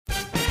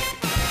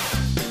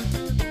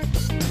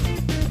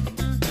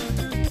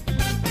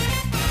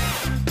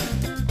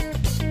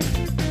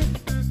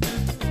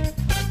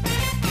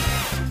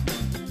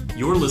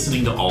You're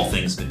listening to All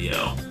Things Video,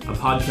 a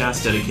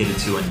podcast dedicated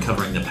to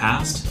uncovering the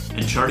past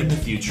and charting the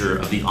future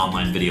of the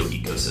online video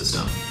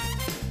ecosystem.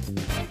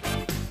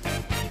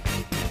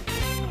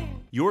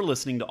 You're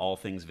listening to All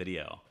Things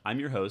Video. I'm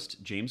your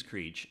host, James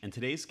Creech, and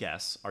today's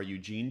guests are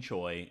Eugene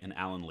Choi and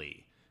Alan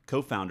Lee,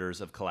 co-founders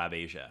of Collab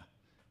Asia.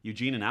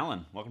 Eugene and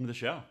Alan, welcome to the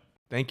show.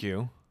 Thank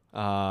you.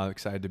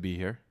 Excited to be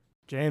here.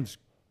 James,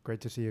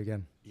 great to see you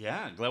again.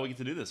 Yeah, glad we get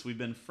to do this. We've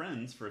been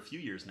friends for a few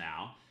years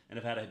now and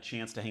have had a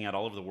chance to hang out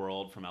all over the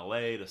world, from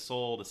LA to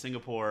Seoul to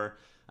Singapore.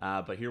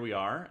 But here we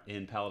are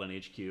in Paladin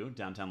HQ,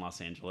 downtown Los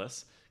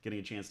Angeles, getting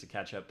a chance to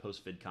catch up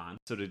post-VidCon.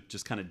 So to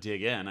just kind of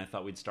dig in, I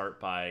thought we'd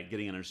start by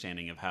getting an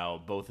understanding of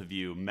how both of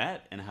you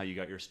met and how you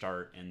got your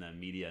start in the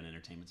media and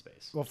entertainment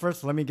space. Well,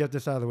 first, let me get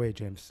this out of the way,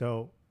 James.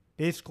 So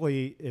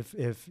basically,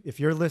 if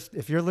your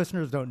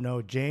listeners don't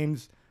know,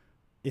 James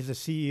is a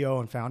CEO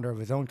and founder of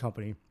his own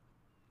company,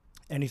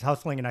 and he's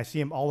hustling, and I see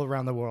him all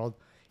around the world.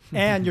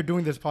 And you're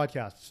doing this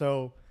podcast.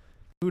 So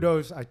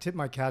kudos, I tip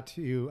my cap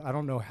to you. I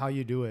don't know how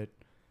you do it,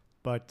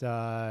 but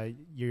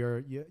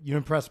you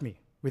impress me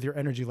with your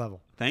energy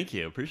level. Thank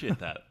you. Appreciate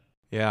that.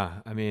 Yeah,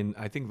 I mean,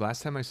 I think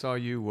last time I saw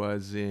you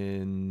was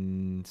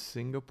in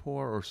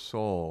Singapore or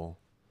Seoul.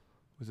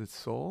 Was it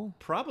Seoul?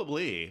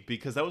 Probably,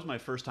 because that was my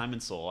first time in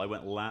Seoul. I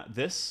went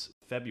this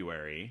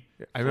February.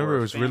 I remember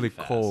it was really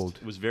FanFest. cold.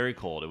 It was very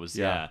cold. It was,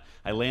 yeah.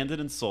 I landed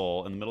in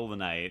Seoul in the middle of the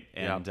night,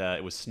 and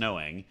it was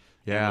snowing.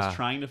 Yeah. I was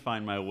trying to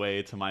find my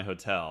way to my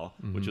hotel,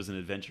 which was an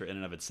adventure in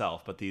and of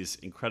itself. But these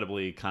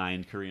incredibly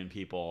kind Korean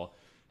people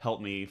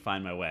helped me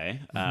find my way.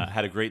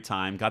 Had a great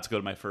time. Got to go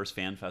to my first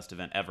FanFest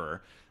event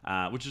ever,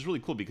 which is really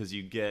cool because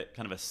you get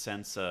kind of a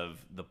sense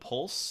of the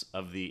pulse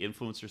of the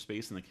influencer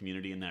space and the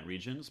community in that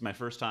region. It's my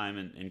first time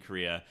in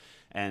Korea,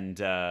 and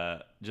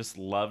just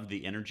loved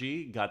the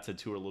energy. Got to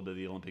tour a little bit of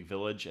the Olympic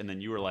Village, and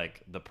then you were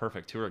like the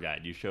perfect tour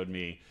guide. You showed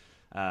me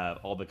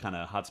all the kind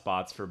of hot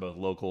spots for both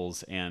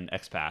locals and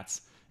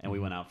expats. And we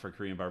went out for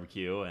Korean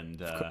barbecue,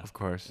 and of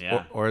course,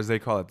 yeah, or as they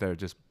call it there,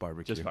 just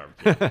barbecue. Just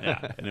barbecue,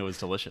 yeah, and it was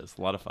delicious,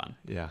 a lot of fun.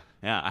 Yeah.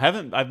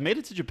 I've made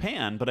it to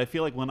Japan, but I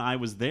feel like when I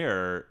was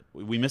there,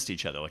 we missed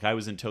each other. Like I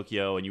was in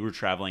Tokyo, and you were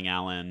traveling,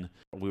 Alan.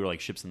 We were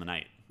like ships in the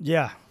night.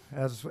 Yeah,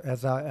 as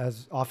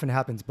often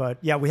happens. But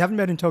yeah, we haven't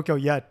met in Tokyo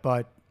yet.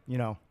 But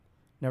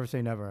never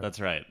say never. That's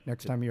right.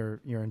 Next time you're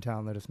in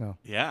town, let us know.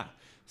 Yeah.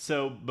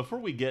 So before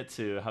we get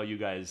to how you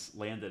guys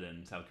landed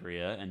in South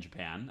Korea and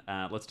Japan,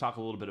 let's talk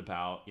a little bit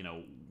about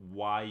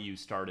why you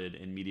started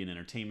in media and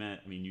entertainment.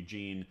 I mean,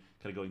 Eugene,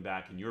 kind of going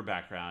back in your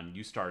background,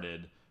 you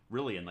started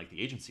really in like the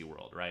agency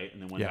world, right?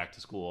 And then went back to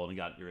school and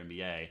got your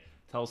MBA.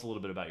 Tell us a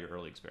little bit about your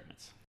early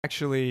experience.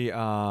 Actually,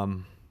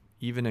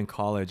 even in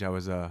college, I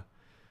was a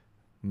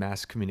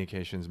mass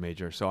communications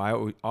major, so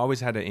I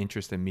always had an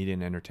interest in media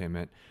and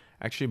entertainment.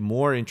 Actually,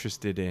 more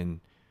interested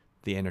in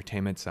the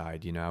entertainment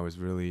side. I was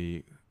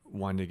really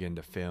wanted to get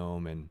into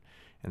film and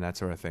that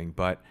sort of thing,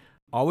 but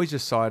always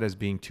just saw it as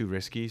being too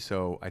risky.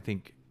 So I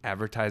think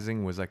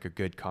advertising was like a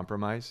good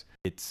compromise.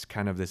 It's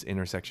kind of this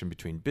intersection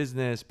between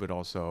business, but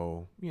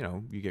also,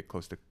 you get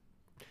close to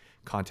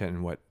content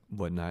and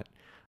whatnot.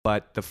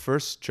 But the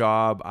first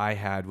job I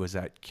had was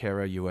at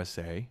Kara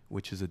USA,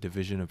 which is a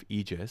division of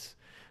Aegis,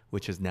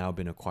 which has now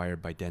been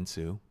acquired by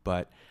Dentsu.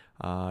 But,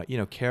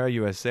 Kara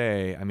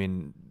USA, I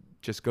mean,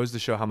 just goes to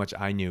show how much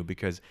I knew,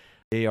 because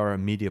they are a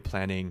media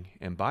planning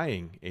and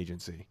buying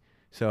agency.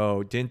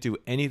 So didn't do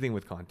anything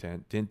with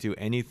content, didn't do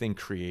anything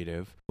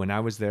creative. When I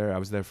was there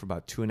for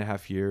about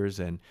 2.5 years,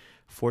 and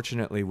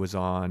fortunately was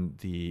on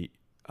the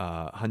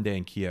Hyundai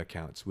and Kia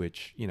accounts,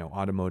 which,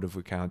 automotive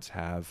accounts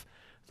have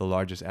the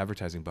largest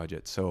advertising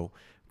budget. So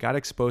got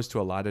exposed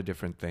to a lot of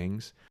different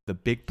things. The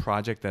big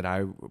project that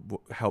I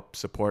helped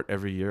support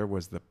every year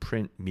was the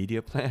print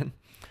media plan,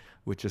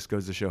 which just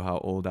goes to show how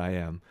old I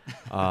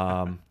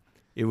am.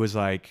 It was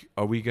like,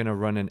 are we going to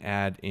run an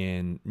ad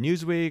in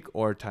Newsweek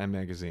or Time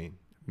Magazine,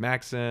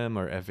 Maxim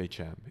or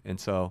FHM? And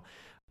so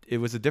it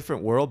was a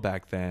different world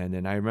back then.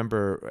 And I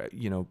remember,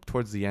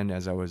 towards the end,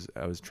 as I was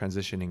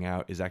transitioning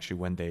out, is actually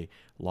when they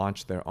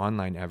launched their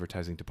online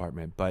advertising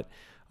department. But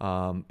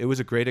it was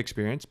a great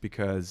experience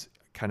because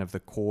kind of the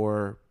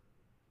core,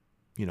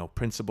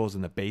 principles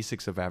and the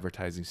basics of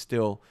advertising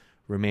still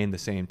remain the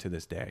same to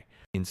this day.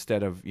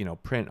 Instead of,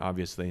 print,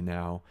 obviously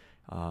now,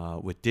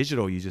 with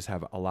digital, you just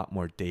have a lot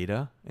more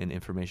data and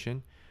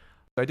information.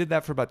 So I did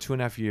that for about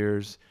 2.5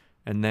 years.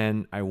 And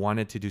then I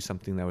wanted to do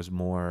something that was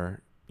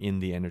more in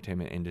the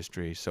entertainment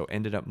industry. So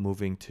ended up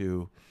moving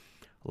to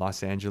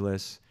Los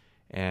Angeles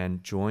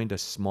and joined a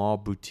small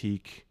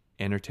boutique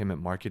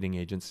entertainment marketing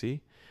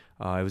agency.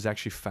 It was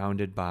actually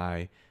founded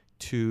by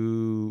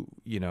two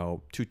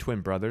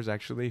twin brothers,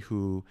 actually,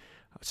 who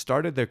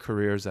started their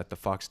careers at the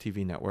Fox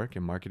TV network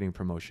in marketing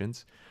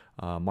promotions,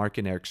 Mark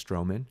and Eric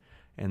Stroman.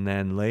 And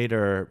then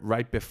later,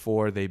 right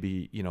before they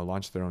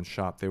launched their own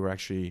shop, they were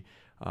actually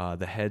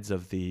the heads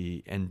of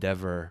the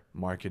Endeavor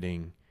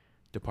marketing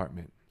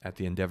department at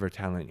the Endeavor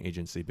Talent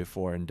Agency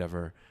before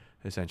Endeavor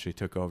essentially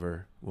took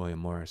over William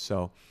Morris.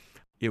 So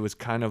it was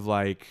kind of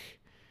like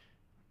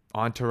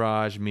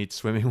Entourage meets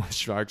Swimming with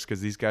Sharks,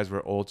 because these guys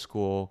were old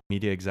school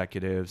media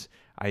executives.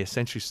 I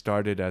essentially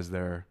started as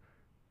their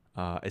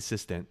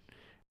assistant.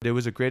 It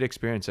was a great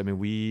experience. I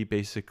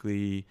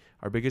mean,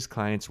 our biggest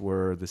clients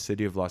were the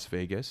city of Las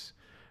Vegas,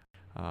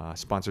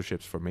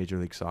 sponsorships for Major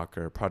League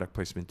Soccer, product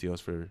placement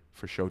deals for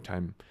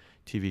Showtime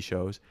TV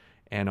shows,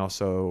 and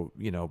also,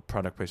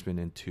 product placement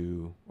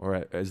into,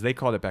 or as they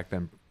called it back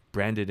then,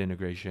 branded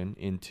integration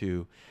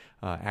into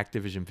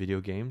Activision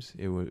video games.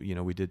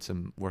 We did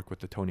some work with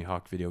the Tony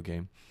Hawk video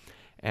game.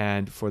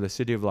 And for the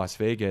city of Las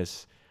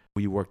Vegas,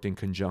 we worked in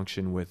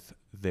conjunction with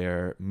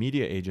their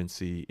media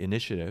agency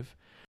Initiative,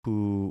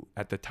 who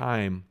at the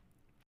time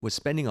was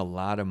spending a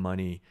lot of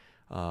money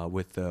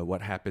with the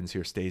What Happens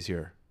Here Stays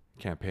Here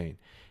campaign.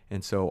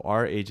 And so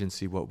our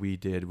agency, what we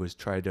did was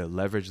try to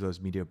leverage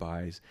those media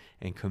buys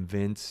and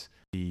convince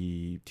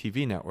the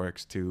TV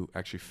networks to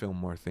actually film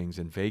more things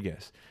in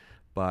Vegas,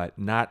 but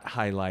not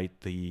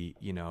highlight the,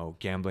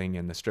 gambling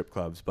and the strip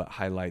clubs, but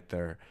highlight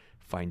their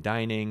fine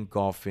dining,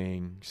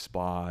 golfing,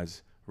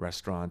 spas,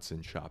 restaurants,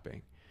 and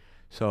shopping.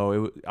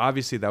 So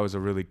obviously that was a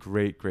really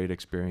great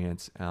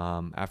experience.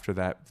 After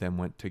that, then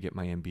went to get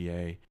my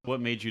MBA.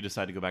 What made you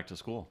decide to go back to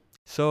school?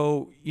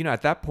 So,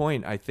 at that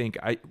point, I think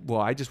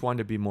I just wanted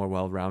to be more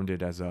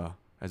well-rounded as a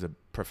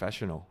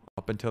professional.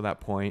 Up until that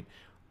point,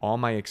 all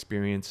my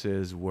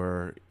experiences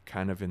were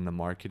kind of in the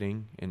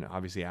marketing and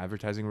obviously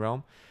advertising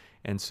realm.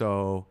 And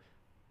so,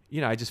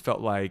 I just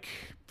felt like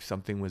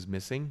something was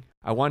missing.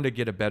 I wanted to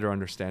get a better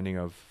understanding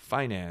of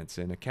finance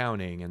and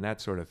accounting and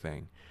that sort of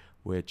thing,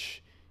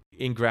 which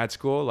in grad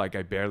school, like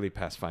I barely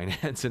passed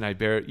finance and I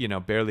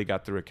barely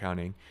got through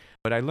accounting,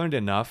 but I learned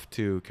enough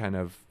to kind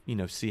of,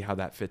 see how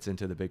that fits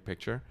into the big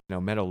picture.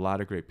 Met a lot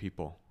of great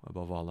people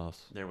above all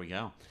else. There we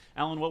go.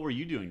 Alan, what were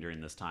you doing during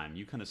this time?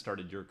 You kind of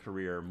started your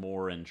career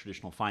more in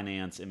traditional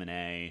finance, M&A,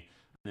 and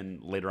then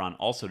later on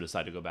also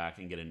decided to go back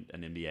and get an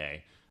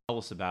MBA. Tell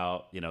us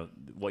about,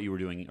 what you were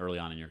doing early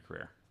on in your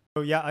career.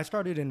 So yeah, I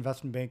started in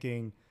investment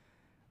banking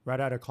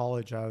right out of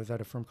college. I was at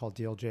a firm called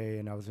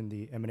DLJ, and I was in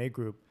the M&A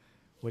group,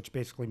 which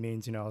basically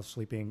means, I was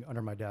sleeping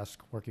under my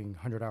desk, working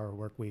 100-hour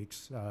work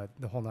weeks,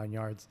 the whole 9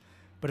 yards.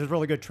 But it was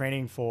really good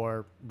training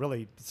for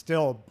really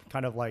still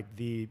kind of like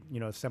the,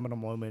 seminal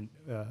moment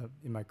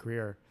in my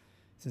career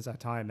since that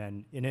time.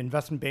 And in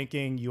investment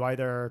banking, you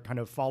either kind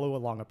of follow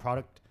along a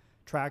product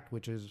track,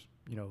 which is,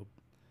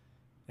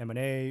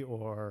 M&A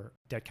or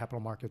debt capital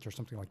markets or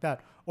something like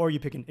that, or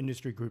you pick an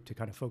industry group to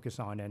kind of focus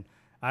on. And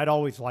I'd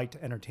always liked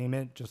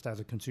entertainment just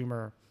as a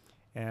consumer.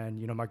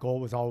 And, my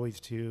goal was always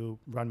to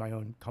run my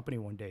own company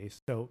one day.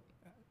 So,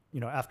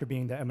 after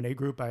being the M&A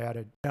group, I had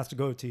a chance to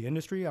go to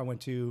industry. I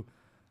went to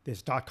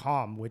this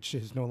 .com, which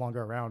is no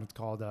longer around. It's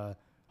called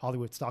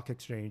Hollywood Stock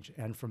Exchange.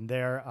 And from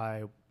there,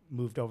 I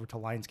moved over to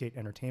Lionsgate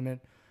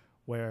Entertainment,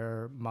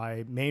 where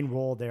my main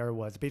role there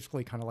was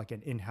basically kind of like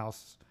an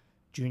in-house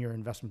junior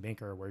investment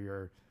banker, where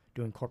you're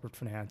doing corporate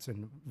finance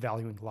and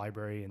valuing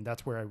library. And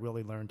that's where I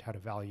really learned how to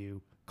value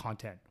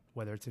content,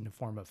 whether it's in the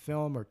form of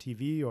film or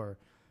TV or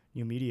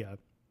new media.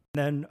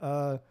 And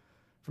then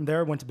from there,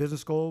 I went to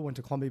business school, went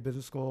to Columbia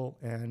Business School,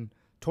 and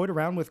toyed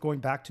around with going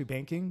back to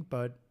banking.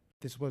 But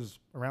this was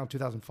around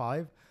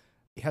 2005.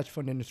 The hedge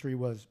fund industry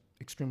was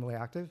extremely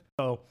active.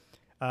 So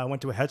I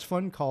went to a hedge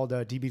fund called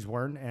DB's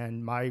Warren,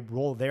 and my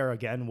role there,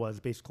 again, was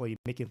basically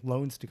making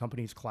loans to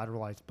companies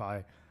collateralized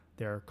by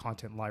their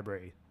content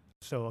library.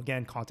 So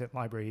again, content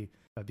library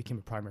became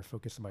a primary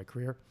focus of my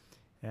career.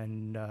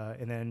 And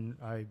then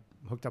I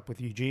hooked up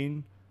with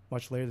Eugene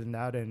much later than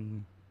that,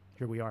 and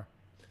here we are.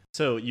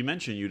 So you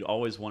mentioned you'd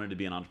always wanted to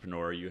be an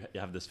entrepreneur. You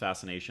have this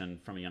fascination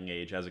from a young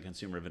age as a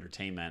consumer of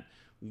entertainment.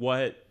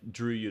 What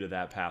drew you to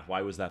that path?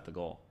 Why was that the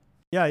goal?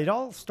 Yeah, it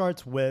all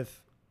starts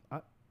with,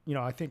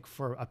 I think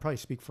I probably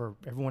speak for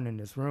everyone in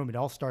this room, it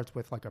all starts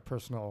with like a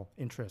personal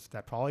interest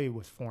that probably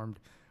was formed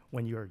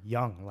when you're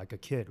young, like a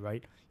kid,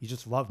 right? You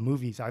just love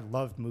movies. I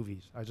loved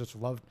movies. I just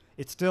loved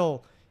it.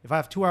 Still, if I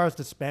have 2 hours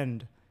to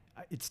spend,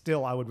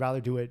 I would rather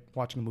do it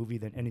watching a movie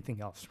than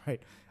anything else,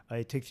 right?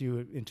 It takes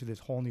you into this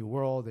whole new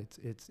world.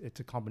 It's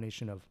a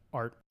combination of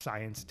art,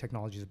 science,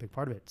 technology is a big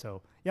part of it.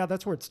 So yeah,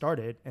 that's where it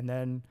started. And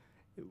then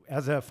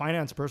as a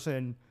finance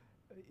person,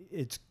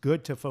 it's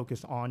good to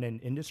focus on an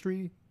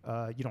industry.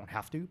 You don't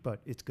have to, but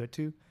it's good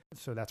to.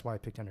 So that's why I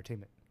picked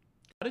entertainment.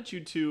 How did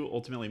you two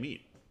ultimately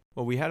meet?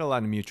 Well, we had a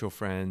lot of mutual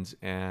friends,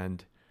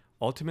 and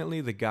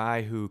ultimately the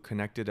guy who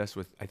connected us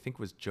with, I think,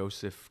 was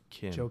Joseph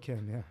Kim. Joe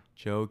Kim, yeah.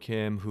 Joe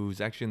Kim, who's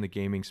actually in the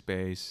gaming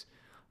space.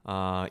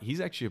 He's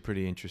actually a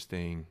pretty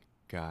interesting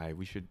guy.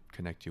 We should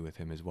connect you with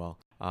him as well.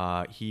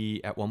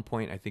 He, at one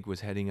point, I think, was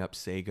heading up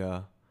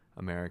Sega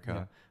America.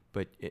 Yeah.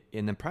 But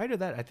and then prior to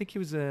that, I think he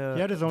was a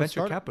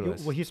venture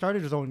capitalist. Well, he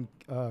started his own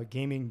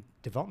gaming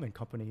development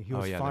company. He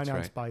was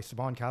financed by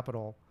Saban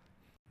Capital,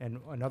 and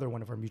another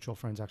one of our mutual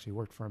friends actually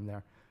worked for him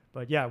there.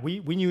 But yeah, we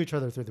knew each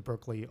other through the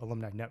Berkeley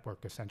Alumni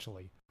Network,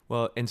 essentially.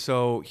 Well, and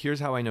so here's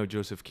how I know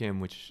Joseph Kim,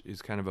 which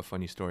is kind of a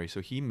funny story.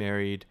 So he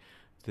married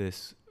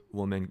this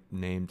woman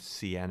named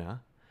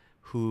Sienna,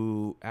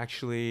 who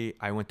actually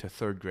I went to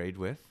third grade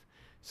with.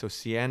 So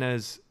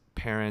Sienna's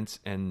parents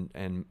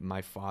and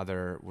my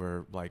father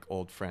were like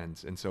old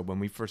friends. And so when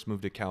we first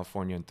moved to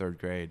California in third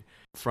grade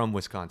from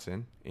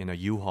Wisconsin in a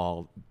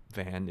U-Haul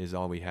van is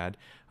all we had.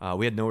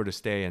 We had nowhere to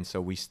stay. And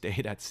so we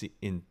stayed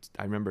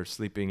I remember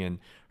sleeping in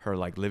her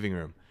like living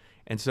room.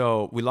 And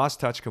so we lost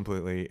touch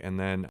completely. And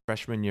then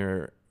freshman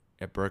year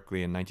at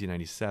Berkeley in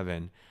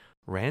 1997,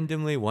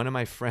 randomly one of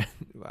my friends,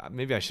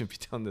 maybe I shouldn't be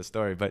telling this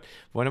story, but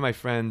one of my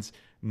friends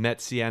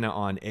met Sienna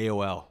on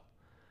AOL.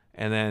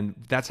 And then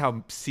that's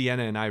how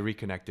Sienna and I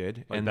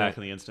reconnected. Like and back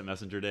in the instant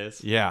messenger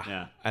days. Yeah.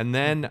 Yeah. And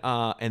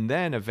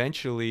then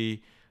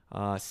eventually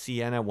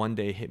Sienna one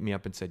day hit me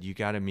up and said, "You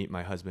got to meet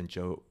my husband,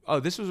 Joe."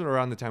 Oh, this was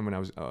around the time when I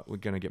was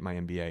going to get my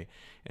MBA.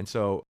 And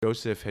so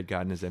Joseph had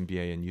gotten his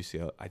MBA in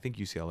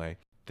UCLA.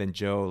 Then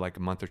Joe, like a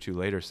month or two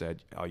later,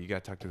 said, "Oh, you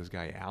got to talk to this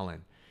guy,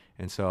 Alan."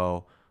 And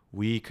so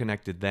we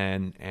connected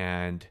then,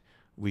 and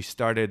we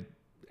started,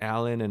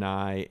 Alan and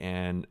I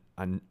and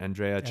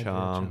Andrea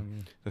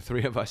Chung, the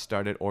three of us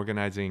started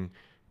organizing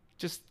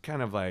just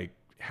kind of like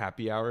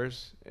happy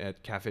hours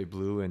at Cafe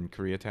Blue in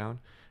Koreatown.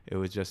 It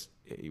was just,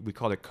 we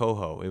called it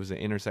Coho. It was an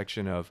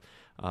intersection of,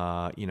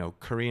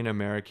 Korean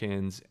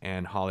Americans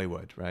and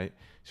Hollywood, right?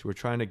 So we're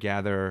trying to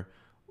gather,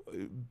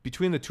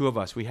 between the two of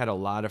us, we had a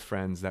lot of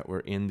friends that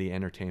were in the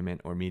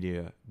entertainment or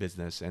media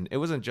business. And it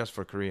wasn't just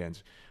for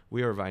Koreans.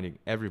 We were inviting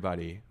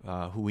everybody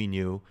who we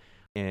knew.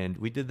 And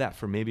we did that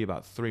for maybe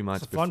about 3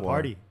 months before. It's a fun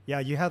party. Yeah,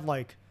 you had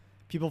like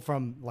people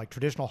from like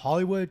traditional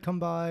Hollywood come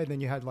by.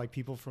 Then you had like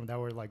people from that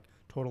were like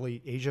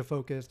totally Asia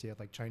focused. You had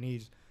like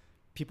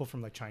people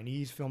from like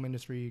Chinese film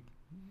industry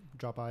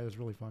drop by. It was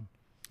really fun.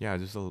 Yeah,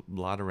 just a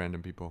lot of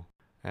random people.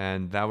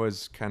 And that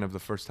was kind of the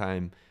first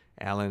time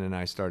Alan and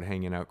I started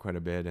hanging out quite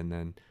a bit, and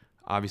then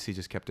obviously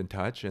just kept in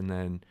touch. And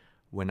then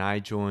when I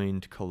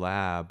joined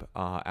Collab,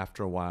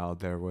 after a while,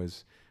 there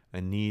was a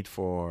need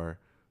for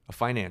a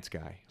finance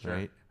guy, Sure.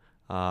 right?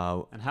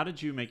 And how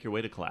did you make your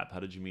way to Collab?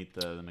 How did you meet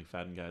the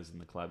McFadden guys and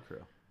the Collab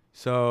crew?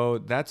 So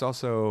that's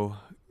also,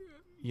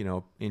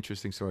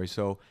 interesting story.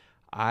 So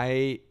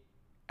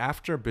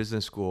after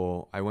business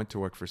school, I went to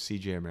work for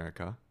CJ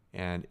America,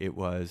 and it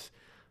was,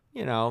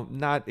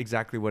 not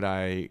exactly what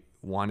I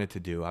wanted to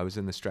do. I was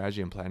in the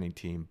strategy and planning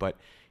team, but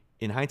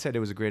in hindsight, it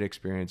was a great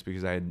experience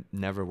because I had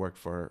never worked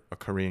for a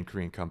Korean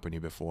company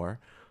before.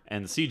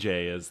 And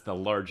CJ is the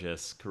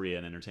largest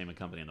Korean entertainment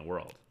company in the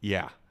world.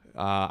 Yeah.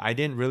 I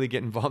didn't really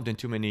get involved in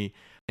too many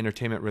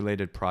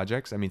entertainment-related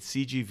projects. I mean,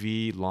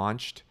 CGV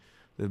launched,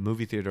 the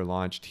movie theater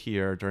launched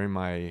here during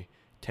my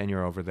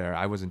tenure over there.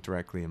 I wasn't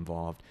directly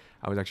involved.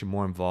 I was actually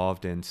more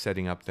involved in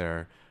setting up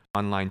their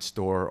online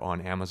store on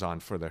Amazon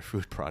for their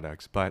food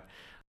products. But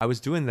I was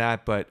doing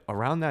that, but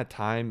around that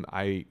time,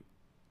 I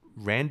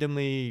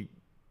randomly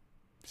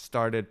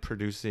started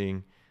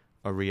producing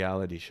a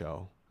reality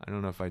show. I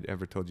don't know if I'd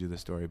ever told you the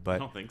story, but I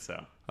don't think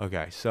so.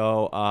 Okay,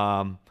 so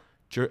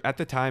at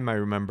the time, I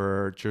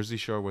remember Jersey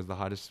Shore was the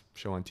hottest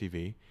show on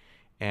TV,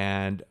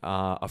 and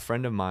a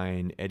friend of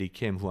mine, Eddie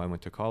Kim, who I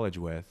went to college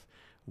with,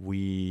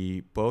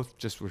 we both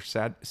just were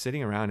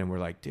sitting around and we're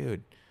like,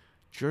 dude,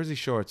 Jersey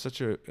Shore, it's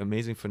such an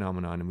amazing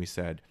phenomenon. And we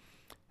said,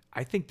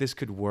 I think this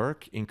could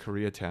work in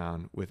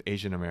Koreatown with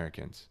Asian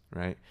Americans,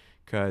 right?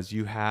 Because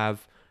you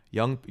have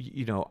young,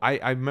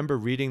 I remember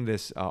reading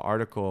this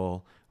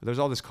article. There was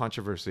all this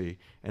controversy,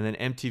 and then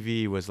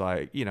MTV was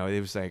like,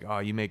 it was like, oh,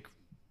 you make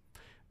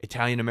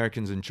Italian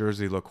Americans in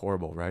Jersey look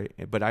horrible, right?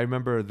 But I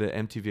remember the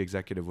MTV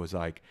executive was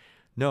like,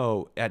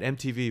 no, at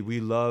MTV, we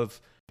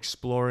love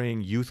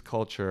exploring youth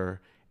culture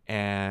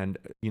and,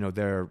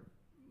 their,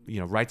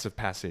 rites of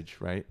passage,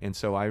 right? And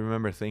so I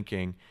remember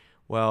thinking,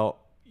 well,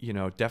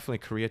 definitely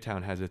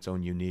Koreatown has its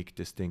own unique,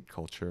 distinct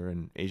culture,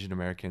 and Asian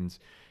Americans,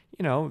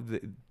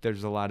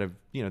 there's a lot of,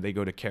 they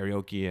go to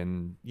karaoke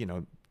and,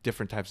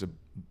 different types of,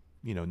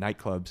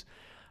 nightclubs.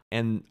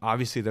 And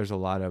obviously there's a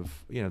lot of,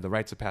 the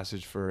rites of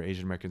passage for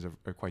Asian Americans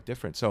are quite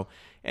different. So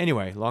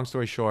anyway, long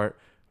story short,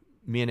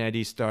 me and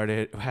Eddie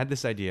had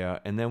this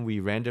idea, and then we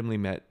randomly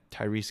met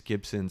Tyrese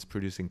Gibson's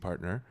producing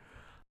partner.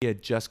 He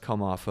had just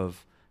come off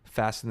of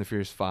Fast and the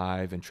Furious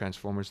 5 and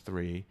Transformers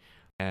 3,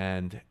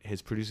 and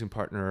his producing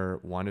partner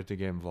wanted to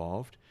get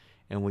involved.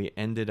 And we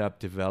ended up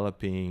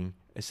developing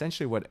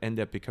essentially what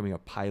ended up becoming a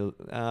pilot,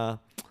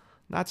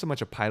 not so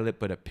much a pilot,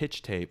 but a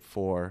pitch tape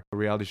for a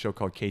reality show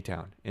called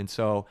K-Town. And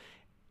so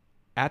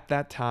at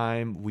that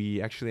time,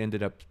 we actually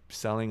ended up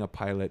selling a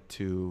pilot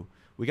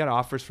we got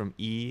offers from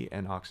E!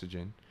 and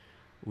Oxygen.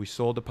 We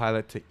sold the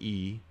pilot to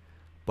E!,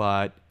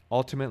 but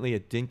ultimately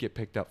it didn't get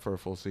picked up for a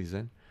full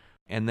season.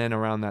 And then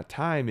around that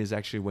time is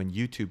actually when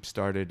YouTube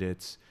started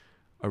its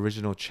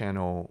original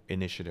channel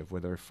initiative,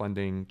 where they're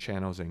funding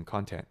channels and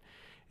content.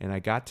 And I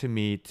got to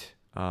meet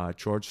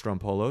George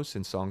Strompoulos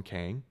and Song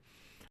Kang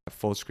at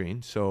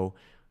Fullscreen. So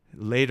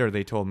later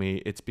they told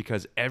me it's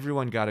because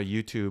everyone got a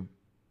YouTube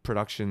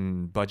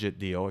production budget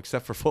deal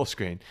except for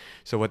Fullscreen.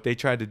 So what they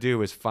tried to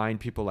do is find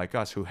people like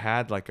us who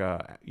had like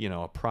a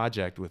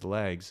project with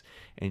legs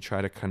and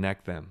try to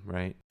connect them,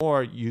 right?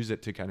 Or use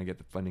it to kind of get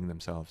the funding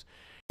themselves.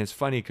 And it's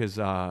funny because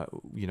I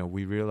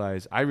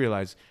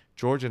realized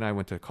George and I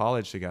went to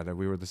college together.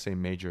 We were the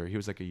same major. He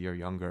was like a year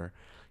younger.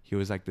 He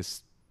was like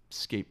this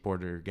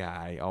skateboarder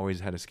guy, always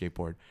had a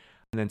skateboard.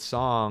 And then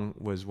Song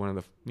was one of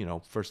the,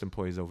 first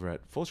employees over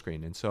at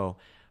Fullscreen. And so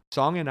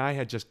Song and I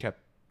had just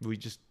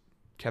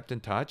kept in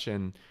touch,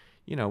 and,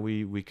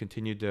 we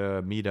continued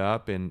to meet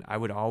up, and I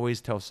would always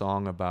tell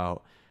Song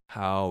about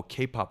how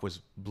K-pop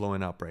was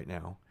blowing up right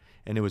now.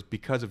 And it was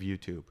because of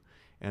YouTube.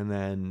 And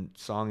then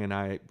Song and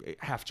I,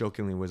 half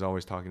jokingly, was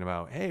always talking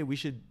about, hey, we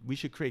should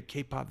create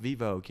K-pop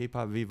Vivo,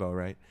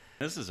 right?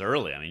 This is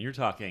early. I mean, you're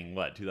talking,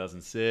 what,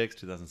 2006,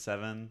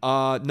 2007?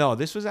 No,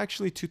 this was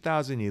actually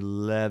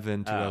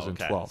 2011,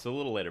 2012. Okay. So a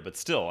little later, but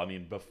still, I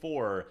mean,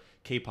 before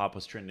K-pop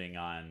was trending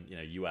on,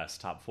 US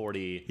top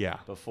 40. Yeah.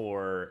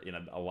 Before,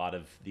 a lot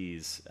of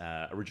these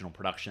original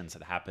productions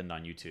had happened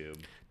on YouTube.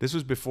 This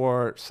was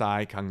before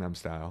Psy Gangnam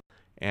Style.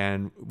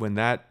 And when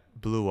that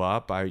blew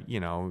up, I,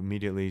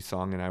 immediately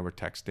Song and I were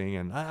texting,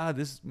 and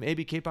this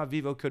maybe K-pop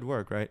Vivo could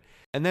work, right?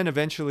 And then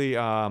eventually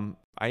I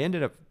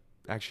ended up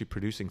actually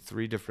producing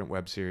 3 different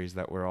web series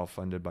that were all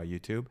funded by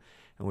YouTube,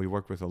 and we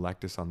worked with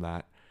Electus on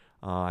that.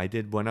 I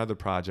did one other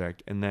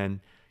project, and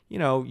then,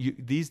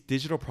 these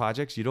digital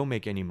projects, you don't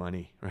make any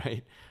money,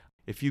 right?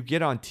 If you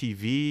get on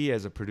TV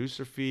as a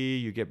producer fee,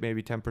 you get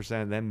maybe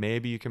 10%, then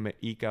maybe you can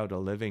eke out a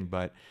living,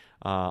 but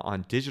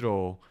on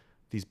digital,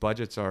 these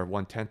budgets are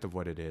 1/10 of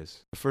what it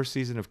is. The first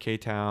season of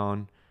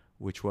K-Town,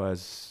 which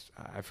was,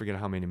 I forget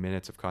how many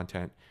minutes of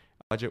content,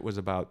 budget was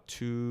about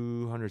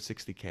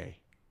 $260K.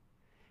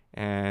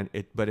 And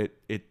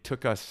it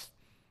took us,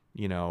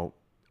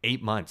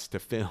 8 months to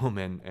film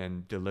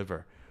and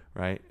deliver,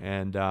 right?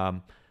 And,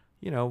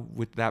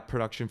 with that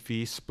production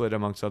fee split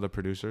amongst other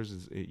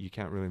producers, you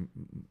can't really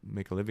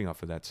make a living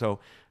off of that. So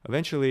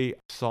eventually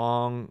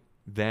Song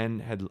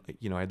then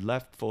had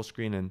left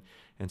Fullscreen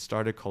and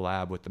started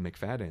collab with the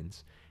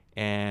McFadden's,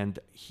 and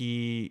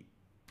he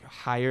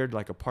hired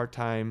like a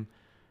part-time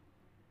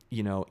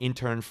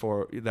intern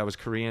that was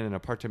Korean and a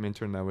part-time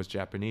intern that was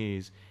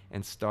Japanese,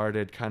 and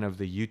started kind of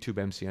the YouTube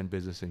MCN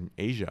business in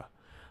Asia.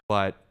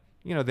 But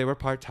they were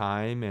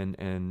part-time,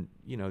 and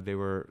they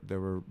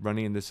were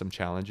running into some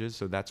challenges.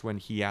 So that's when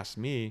he asked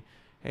me,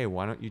 hey,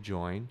 why don't you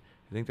join?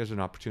 I think there's an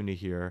opportunity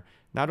here.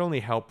 Not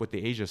only help with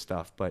the Asia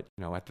stuff, but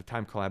at the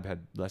time Collab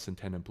had less than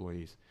 10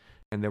 employees,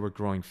 and they were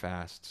growing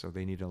fast, so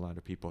they needed a lot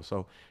of people.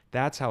 So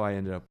that's how I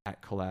ended up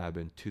at Collab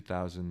in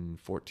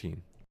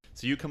 2014.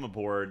 So you come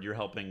aboard, you're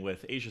helping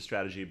with Asia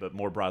strategy, but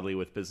more broadly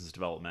with business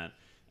development.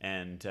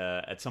 And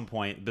at some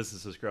point,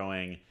 business is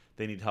growing.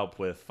 They need help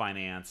with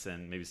finance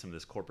and maybe some of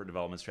this corporate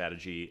development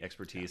strategy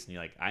expertise. And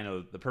you're like, I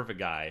know the perfect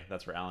guy.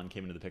 That's where Alan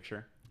came into the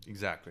picture.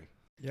 Exactly.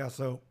 Yeah.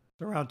 So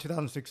around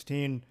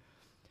 2016,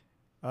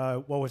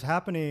 what was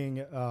happening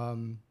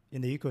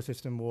in the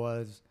ecosystem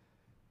was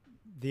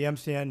the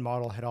MCN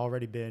model had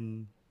already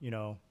been,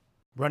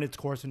 run its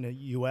course in the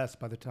US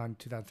by the time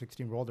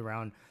 2016 rolled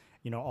around.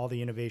 All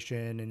the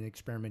innovation and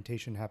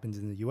experimentation happens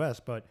in the US,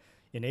 but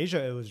in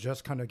Asia, it was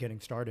just kind of getting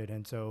started.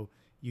 And so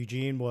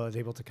Eugene was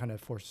able to kind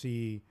of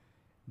foresee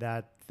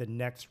that the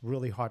next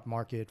really hot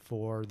market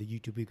for the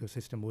YouTube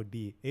ecosystem would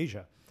be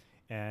Asia.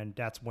 And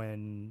that's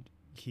when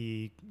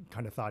he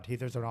kind of thought, hey,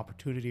 there's an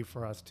opportunity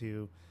for us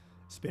to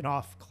spin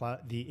off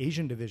the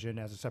Asian division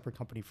as a separate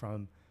company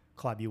from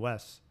Collab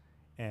US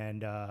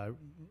and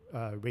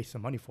raise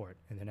some money for it,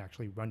 and then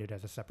actually run it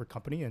as a separate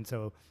company. And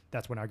so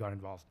that's when I got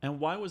involved.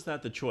 And why was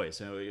that the choice?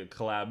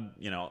 Collab,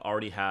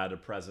 already had a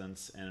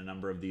presence in a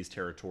number of these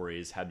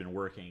territories, had been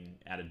working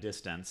at a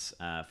distance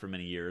for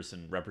many years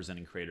and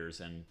representing creators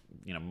in,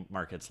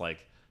 markets like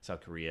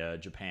South Korea,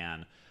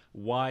 Japan.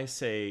 Why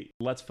say,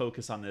 let's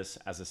focus on this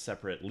as a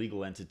separate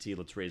legal entity,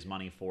 let's raise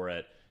money for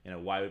it?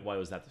 Why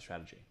was that the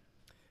strategy?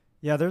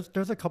 Yeah,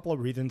 there's a couple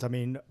of reasons. I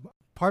mean,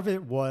 part of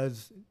it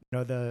was,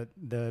 the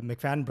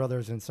McFadden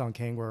brothers and Song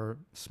Kang were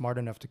smart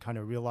enough to kind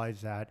of realize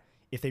that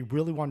if they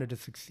really wanted to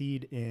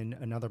succeed in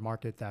another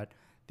market, that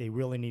they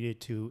really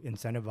needed to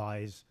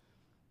incentivize,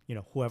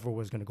 whoever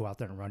was going to go out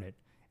there and run it.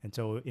 And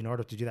so in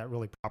order to do that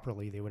really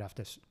properly, they would have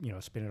to,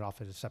 spin it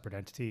off as a separate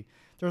entity.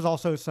 There's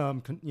also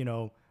some,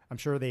 I'm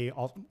sure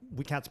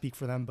we can't speak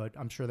for them, but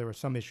I'm sure there were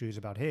some issues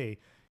about, hey,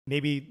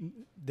 maybe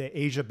the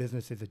Asia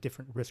business is a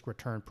different risk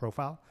return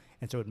profile.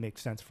 And so it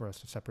makes sense for us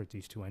to separate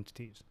these two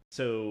entities.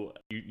 So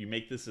you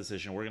make this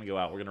decision, we're going to go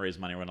out, we're going to raise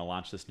money, we're going to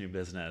launch this new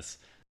business.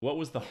 What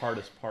was the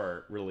hardest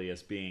part really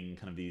as being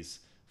kind of these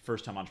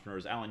first-time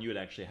entrepreneurs? Alan, you had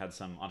actually had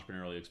some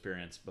entrepreneurial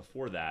experience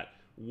before that.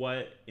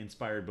 What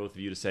inspired both of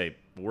you to say,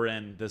 we're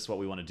in, this is what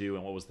we want to do,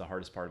 and what was the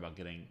hardest part about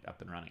getting up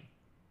and running?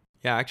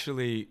 Yeah,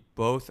 actually,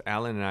 both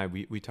Alan and I,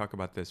 we talk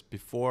about this.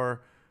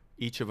 Before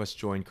each of us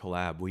joined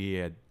Collab, we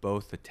had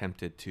both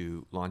attempted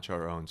to launch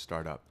our own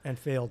startup. And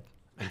failed.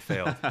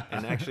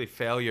 And actually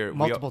failure...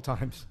 Multiple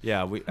times.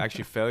 Yeah,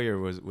 failure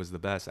was the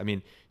best. I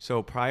mean,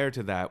 so prior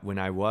to that, when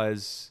I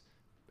was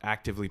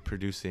actively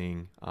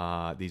producing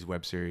these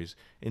web series,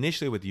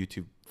 initially with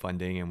YouTube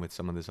funding and with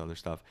some of this other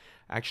stuff,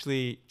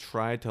 actually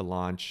tried to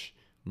launch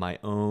my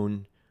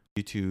own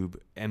YouTube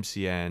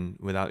MCN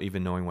without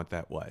even knowing what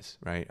that was,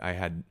 right?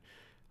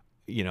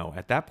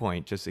 at that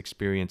point, just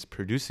experience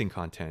producing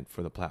content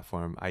for the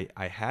platform.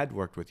 I had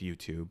worked with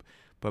YouTube,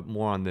 but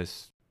more on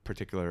this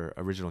particular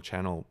original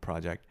channel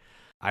project.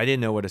 I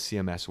didn't know what a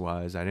CMS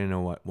was. I didn't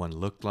know what one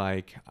looked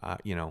like,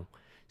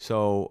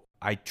 So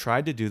I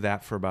tried to do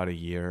that for about a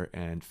year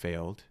and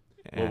failed.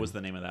 What was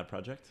the name of that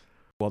project?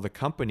 Well, the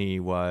company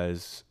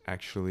was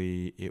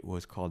it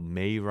was called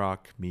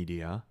Mayrock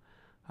Media.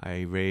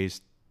 I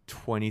raised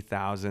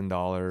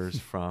 $20,000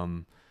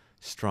 from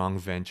Strong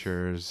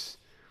Ventures.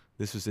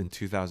 This was in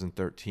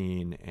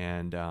 2013,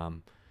 and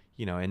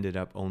ended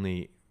up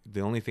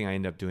the only thing I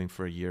ended up doing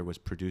for a year was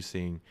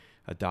producing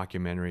a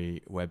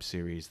documentary web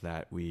series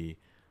that we,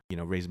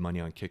 raised money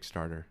on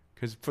Kickstarter.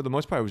 Because for the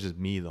most part, it was just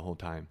me the whole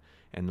time,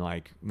 and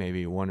like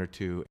maybe one or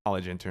two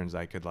college interns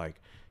I could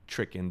like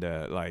trick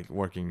into like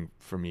working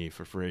for me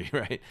for free,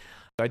 right?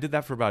 So I did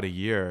that for about a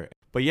year.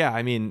 But yeah,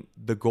 I mean,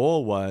 the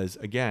goal was,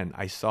 again,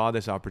 I saw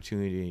this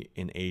opportunity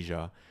in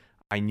Asia.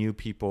 I knew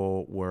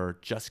people were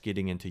just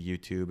getting into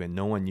YouTube, and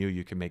no one knew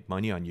you could make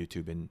money on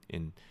YouTube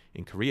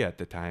in Korea at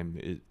the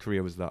time.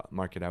 Korea was the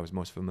market I was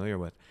most familiar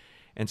with.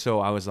 And so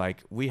I was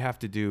like, we have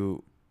to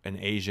do an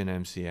Asian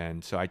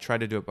MCN. So I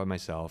tried to do it by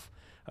myself.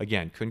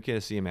 Again, couldn't get a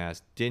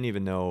CMS, didn't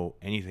even know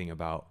anything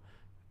about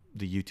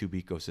the YouTube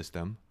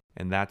ecosystem.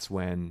 And that's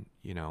when,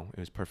 it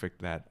was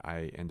perfect that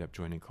I ended up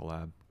joining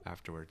Collab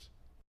afterwards.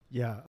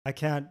 Yeah, I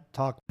can't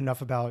talk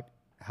enough about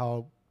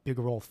how big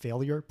a role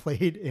failure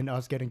played in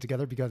us getting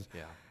together, because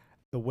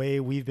the way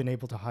we've been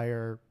able to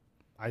hire,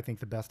 I think,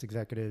 the best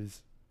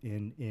executives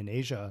in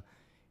Asia,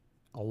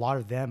 a lot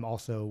of them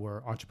also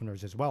were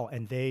entrepreneurs as well.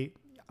 And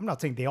I'm not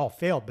saying they all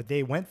failed, but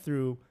they went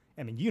through,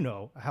 I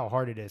mean, how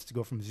hard it is to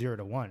go from 0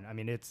 to 1. I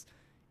mean, it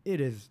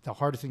is the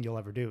hardest thing you'll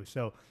ever do.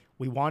 So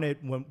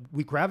when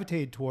we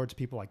gravitated towards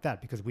people like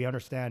that, because we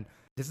understand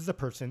this is a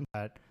person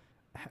that,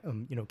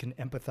 can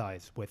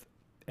empathize with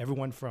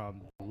everyone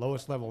from the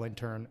lowest level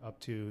intern up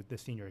to the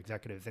senior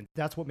executives. And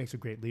that's what makes a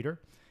great leader.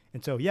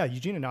 And so, yeah,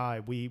 Eugene and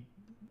I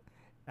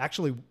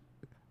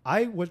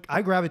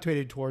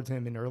gravitated towards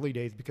him in early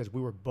days because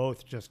we were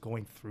both just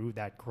going through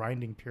that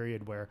grinding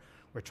period where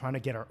we're trying to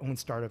get our own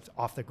startups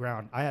off the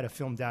ground. I had a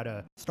film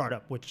data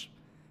startup, which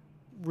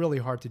really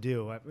hard to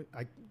do.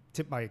 I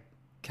tip my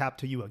cap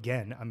to you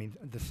again. I mean,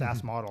 the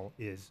SaaS model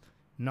is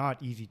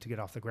not easy to get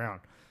off the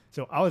ground.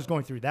 So I was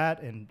going through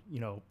that, and,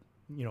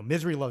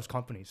 misery loves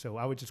company. So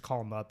I would just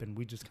call him up and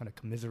we just kind of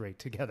commiserate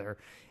together.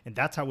 And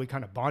that's how we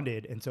kind of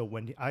bonded. And so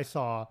when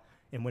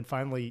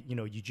finally,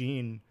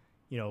 Eugene,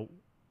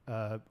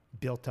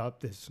 built up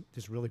this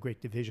really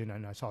great division,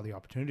 and I saw the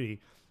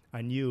opportunity,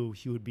 I knew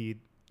he would be,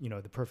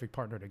 the perfect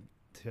partner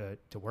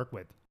to work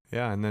with.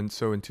 Yeah. And then,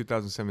 so in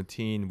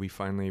 2017, we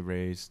finally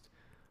raised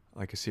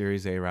like a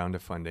Series A round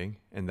of funding,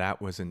 and that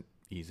wasn't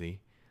easy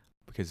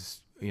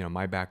because,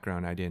 my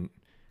background, I didn't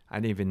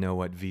even know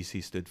what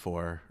VC stood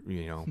for,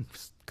 a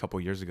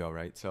couple years ago,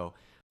 right? So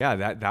yeah,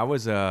 that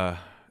was a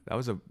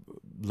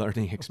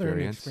learning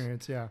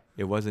experience. Yeah.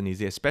 It wasn't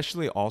easy,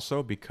 especially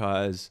also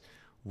because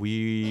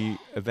we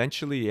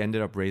eventually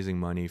ended up raising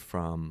money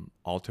from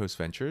Altos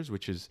Ventures,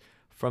 which is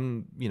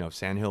from,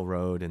 Sand Hill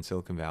Road in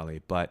Silicon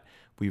Valley, but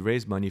we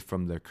raised money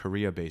from the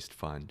Korea-based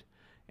fund.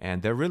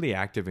 And they're really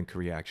active in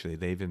Korea, actually.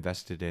 They've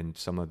invested in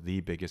some of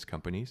the biggest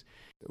companies.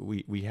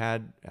 We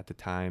had, at the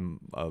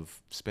time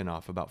of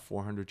spinoff, about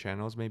 400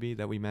 channels maybe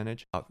that we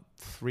managed. About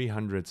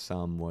 300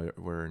 some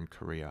were in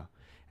Korea.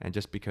 And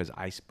just because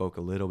I spoke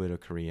a little bit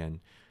of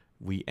Korean,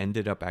 we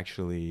ended up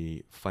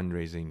actually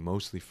fundraising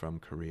mostly from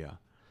Korea,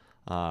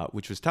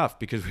 which was tough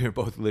because we were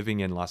both living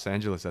in Los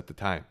Angeles at the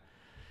time.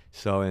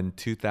 So in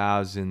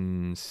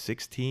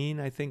 2016,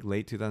 I think,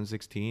 late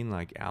 2016,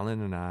 like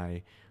Alan and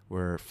I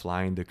were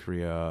flying to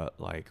Korea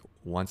like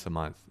once a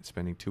month,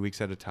 spending 2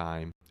 weeks at a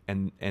time.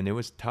 And it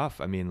was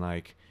tough. I mean,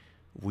 like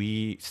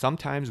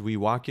sometimes we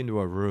walk into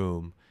a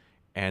room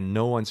and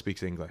no one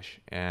speaks English.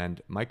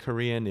 And my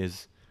Korean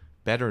is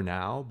better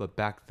now, but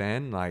back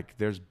then, like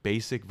there's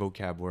basic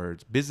vocab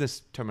words,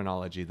 business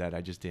terminology that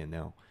I just didn't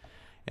know.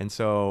 And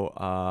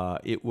so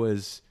it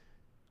was,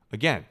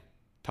 again,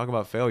 talk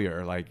about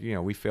failure. Like,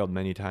 we failed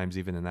many times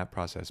even in that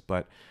process,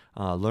 but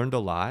learned a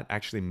lot,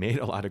 actually made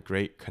a lot of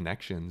great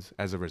connections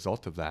as a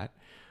result of that,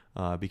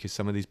 because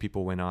some of these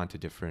people went on to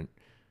different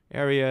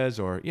areas,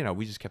 or,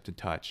 we just kept in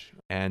touch.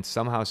 And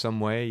somehow, some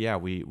way,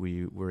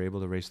 we were able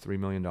to raise $3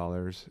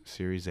 million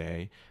Series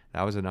A.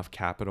 That was enough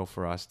capital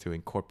for us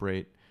to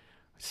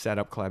set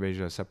up Collab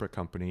Asia, a separate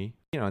company,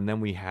 and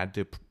then we had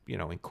to,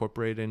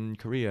 incorporate in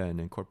Korea and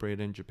incorporate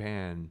in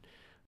Japan,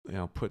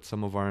 put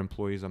some of our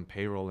employees on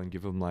payroll and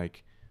give them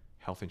like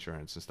health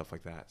insurance and stuff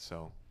like that.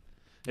 So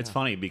it's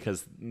funny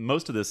because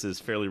most of this is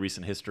fairly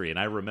recent history, and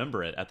I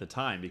remember it at the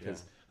time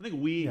because I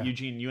think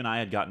Eugene, you and I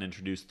had gotten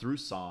introduced through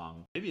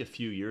Song maybe a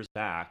few years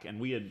back, and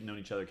we had known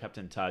each other, kept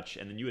in touch,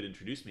 and then you had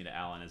introduced me to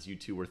Alan as you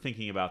two were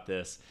thinking about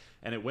this,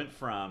 and it went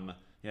from,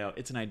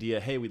 it's an idea,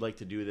 hey, we'd like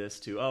to do this,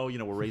 to,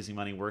 we're raising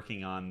money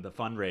working on the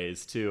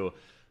fundraise, to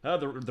oh,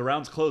 the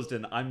round's closed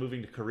and I'm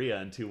moving to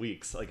Korea in 2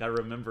 weeks. Like I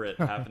remember it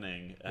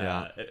happening.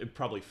 Yeah. It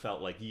probably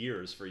felt like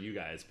years for you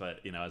guys, but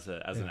as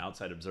an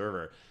outside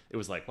observer, it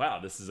was like, wow,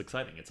 this is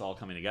exciting. It's all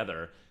coming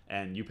together.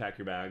 And you pack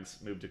your bags,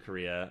 moved to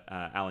Korea.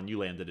 Alan, you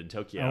landed in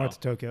Tokyo. I went to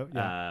Tokyo.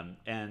 Yeah.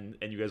 And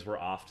you guys were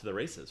off to the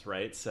races,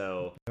 right?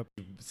 So Yep.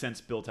 you've since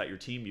built out your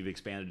team. You've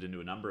expanded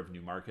into a number of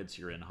new markets.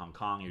 You're in Hong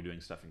Kong. You're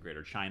doing stuff in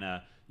Greater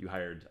China. You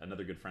hired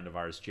another good friend of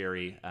ours,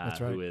 Jerry,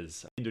 That's right. who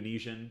is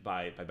Indonesian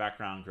by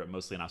background, grew up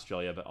mostly in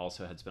Australia, but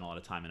also had spent a lot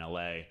of time in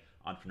LA.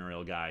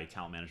 Entrepreneurial guy,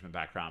 talent management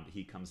background.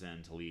 He comes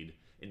in to lead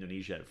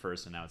Indonesia at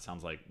first, and now it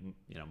sounds like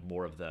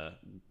more of the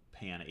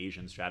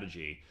Pan-Asian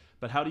strategy.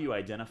 But how do you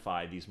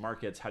identify these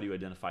markets? How do you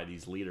identify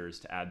these leaders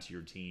to add to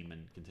your team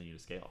and continue to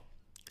scale?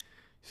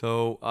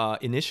 So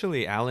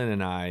initially, Alan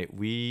and I,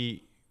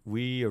 we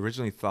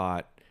originally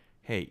thought,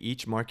 hey,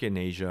 each market in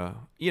Asia,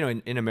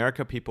 in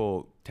America,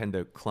 people tend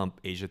to clump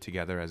Asia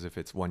together as if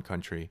it's one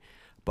country.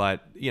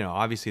 But,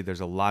 obviously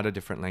there's a lot of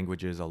different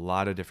languages, a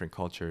lot of different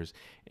cultures.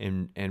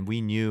 And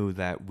we knew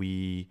that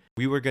we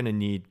were going to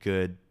need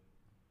good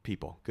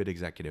people, good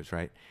executives,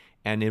 right?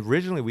 And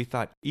originally we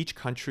thought each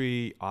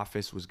country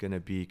office was going to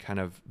be kind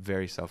of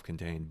very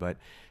self-contained. But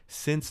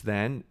since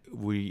then,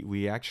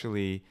 we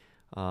actually,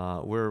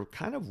 we're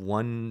kind of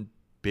one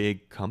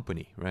big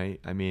company,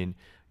 right? I mean,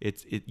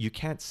 you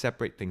can't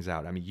separate things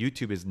out. I mean,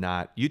 YouTube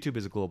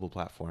is a global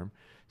platform.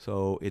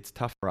 So it's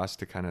tough for us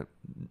to kind of,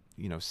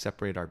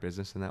 separate our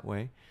business in that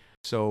way.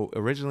 So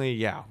originally,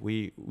 yeah,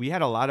 we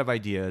had a lot of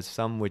ideas,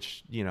 some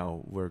which,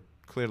 were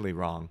clearly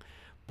wrong.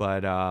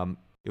 But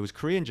it was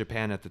Korea and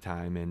Japan at the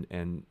time.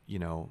 And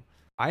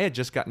I had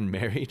just gotten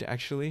married,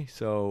 actually.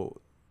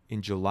 So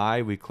in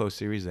July, we closed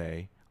Series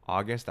A.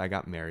 August, I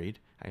got married.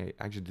 I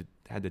actually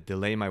had to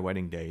delay my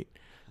wedding date.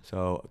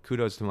 So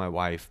kudos to my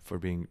wife for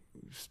being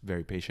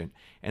very patient.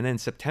 And then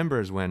September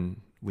is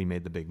when we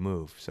made the big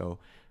move. So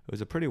it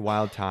was a pretty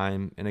wild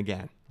time. And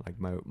again, like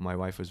my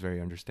wife was very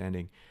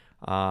understanding.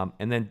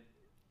 And then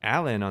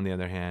Alan, on the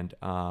other hand,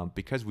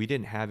 because we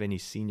didn't have any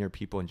senior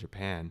people in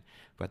Japan,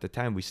 but at the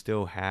time we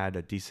still had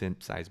a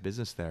decent sized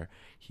business there,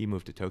 he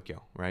moved to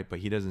Tokyo, right? But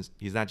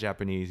he's not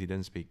Japanese. He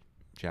doesn't speak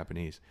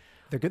Japanese.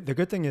 The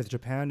good thing is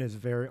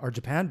our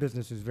Japan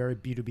business is very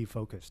B2B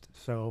focused.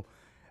 So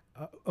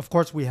of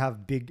course we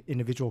have big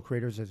individual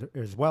creators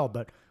as well,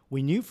 but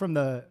we knew from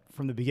the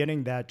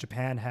beginning that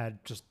Japan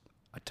had just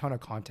a ton of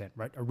content,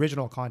 right?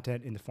 Original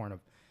content in the form of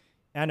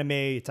anime.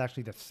 It's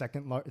actually the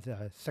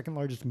second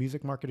largest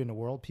music market in the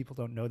world. People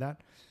don't know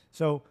that.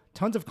 So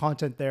tons of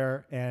content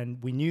there.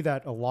 And we knew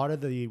that a lot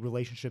of the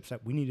relationships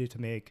that we needed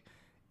to make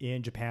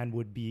in Japan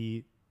would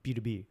be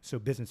B2B, so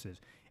businesses.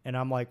 And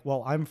I'm like,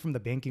 well, I'm from the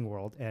banking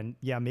world. And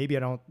yeah, maybe I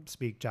don't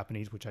speak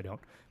Japanese, which I don't,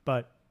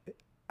 but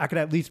I could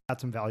at least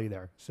add some value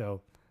there.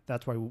 So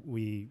that's why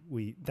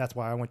that's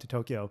why I went to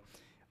Tokyo.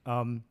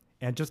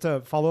 And just to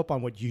follow up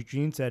on what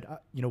Eugene said,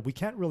 we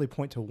can't really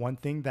point to one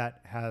thing that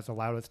has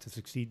allowed us to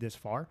succeed this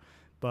far,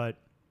 but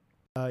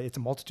it's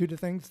a multitude of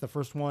things. The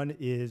first one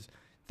is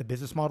the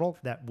business model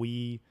that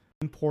we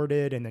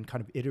imported and then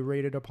kind of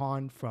iterated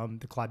upon from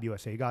the Collab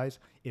USA guys.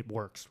 It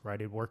works,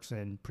 right? It works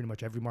in pretty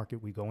much every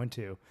market we go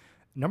into.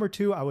 Number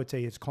two, I would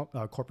say, is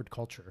corporate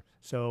culture.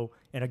 So,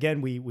 and again,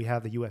 we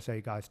have the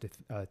USA guys to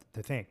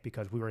thank,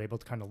 because we were able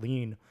to kind of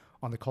lean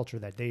on the culture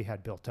that they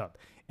had built up.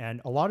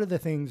 And a lot of the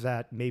things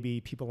that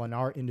maybe people in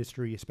our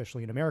industry,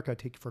 especially in America,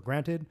 take for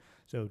granted,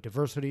 so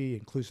diversity,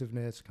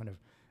 inclusiveness, kind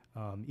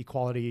of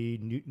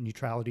equality,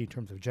 neutrality in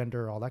terms of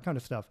gender, all that kind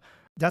of stuff,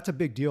 that's a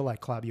big deal at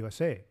Collab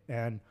USA.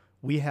 And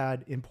we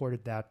had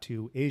imported that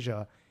to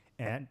Asia,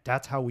 and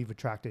that's how we've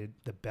attracted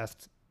the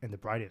best and the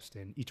brightest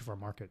in each of our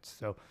markets.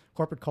 So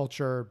corporate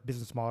culture,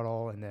 business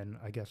model, and then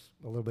I guess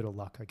a little bit of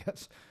luck, I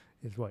guess,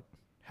 is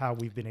how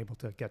we've been able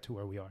to get to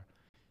where we are.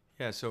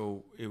 Yeah,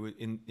 so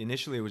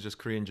initially it was just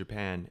Korea and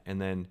Japan, and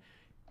then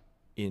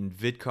in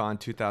VidCon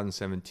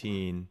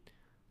 2017,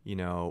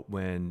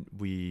 when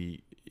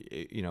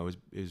it was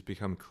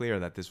become clear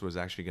that this was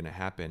actually going to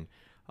happen,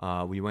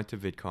 we went to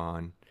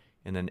VidCon,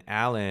 and then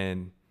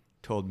Alan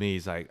told me,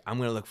 he's like, I'm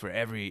going to look for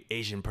every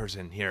Asian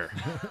person here,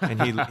 and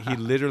he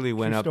literally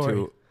went up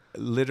to.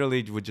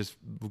 Literally would just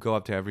go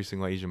up to every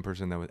single Asian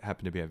person that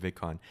happened to be at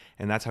VidCon.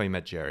 And that's how he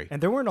met Jerry.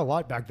 And there weren't a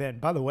lot back then.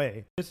 By the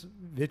way, this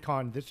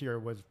VidCon this year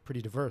was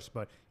pretty diverse,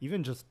 but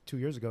even just 2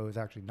 years ago, it was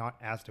actually not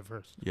as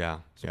diverse. Yeah.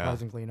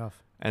 Surprisingly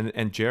enough.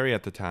 And Jerry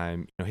at the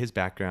time, his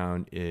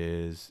background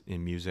is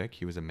in music.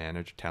 He was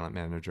a talent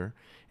manager.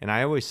 And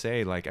I always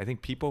say, I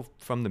think people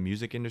from the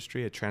music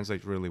industry, it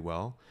translates really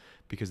well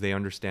because they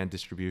understand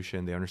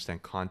distribution, they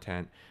understand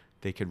content,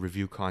 they could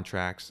review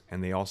contracts,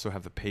 and they also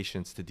have the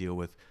patience to deal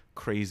with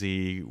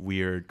crazy,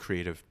 weird,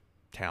 creative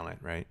talent,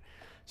 right?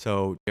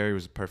 So Jerry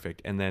was perfect.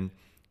 And then,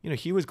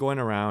 he was going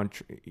around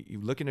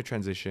looking to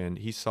transition.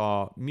 He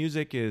saw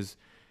music is,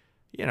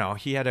 he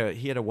had a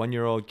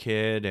 1-year-old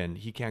kid, and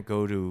he can't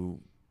go to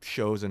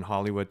shows in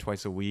Hollywood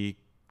twice a week,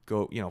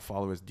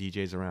 follow his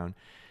DJs around.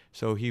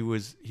 So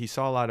he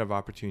saw a lot of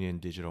opportunity in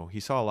digital. He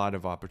saw a lot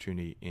of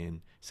opportunity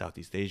in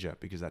Southeast Asia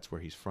because that's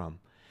where he's from.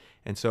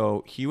 And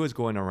so he was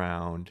going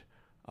around,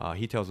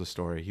 he tells a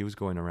story. He was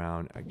going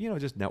around,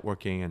 just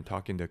networking and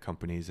talking to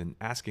companies and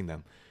asking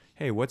them,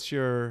 hey, what's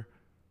your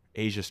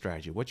Asia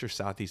strategy? What's your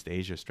Southeast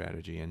Asia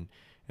strategy? And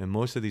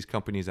most of these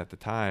companies at the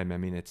time, I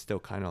mean, it's still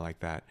kind of like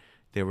that.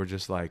 They were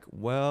just like,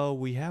 well,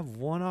 we have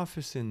one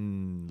office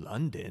in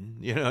London,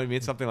 you know what I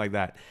mean? Something like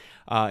that.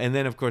 And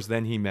then, of course,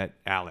 then he met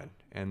Alan.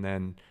 And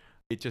then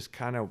it just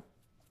kind of,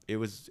 it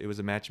was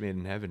a match made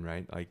in heaven,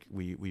 right? Like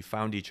we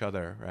found each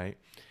other, right?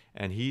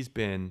 And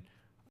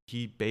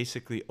he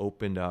basically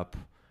opened up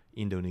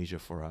Indonesia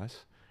for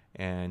us.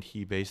 And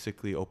he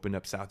basically opened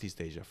up Southeast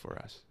Asia for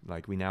us.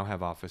 Like we now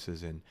have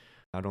offices in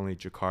not only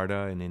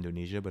Jakarta in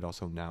Indonesia, but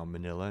also now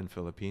Manila in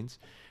Philippines,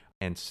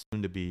 and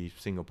soon to be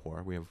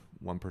Singapore. We have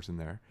one person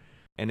there.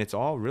 And it's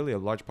all really, a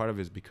large part of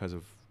it is because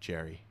of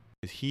Jerry.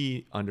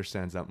 He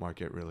understands that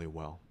market really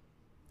well.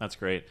 That's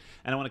great.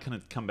 And I want to kind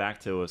of come back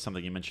to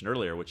something you mentioned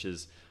earlier, which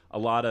is a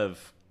lot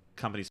of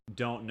companies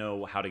don't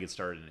know how to get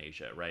started in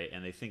Asia, right?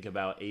 And they think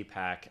about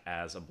APAC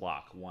as a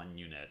block, one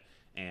unit,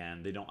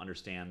 and they don't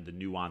understand the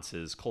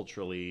nuances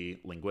culturally,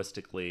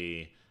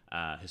 linguistically,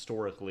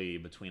 historically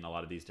between a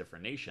lot of these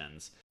different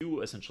nations.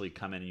 You essentially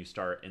come in and you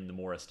start in the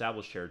more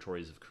established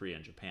territories of Korea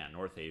and Japan,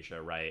 North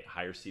Asia, right?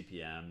 Higher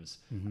CPMs,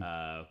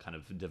 kind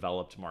of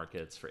developed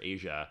markets for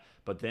Asia.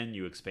 But then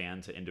you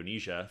expand to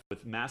Indonesia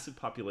with massive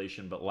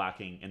population but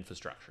lacking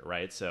infrastructure,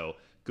 right? So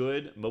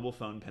good mobile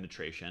phone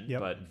penetration,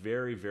 but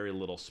very, very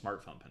little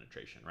smartphone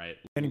penetration, right?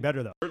 Getting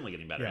better though. Certainly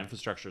getting better.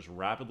 Infrastructure is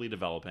rapidly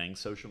developing.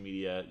 Social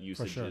media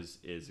usage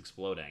is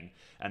exploding.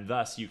 And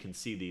thus you can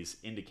see these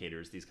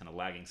indicators, these kind of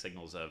lagging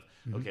signals of,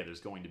 okay, there's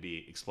going to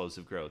be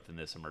explosive growth in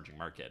this emerging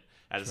market.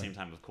 At the same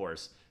time, of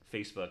course,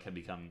 Facebook had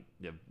become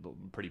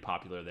pretty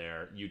popular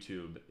there.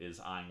 YouTube is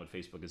eyeing what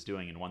Facebook is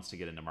doing and wants to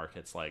get into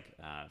markets like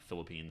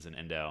Philippines and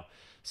Indo.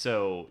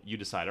 So you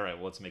decide, all right,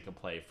 well, let's make a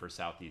play for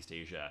Southeast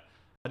Asia.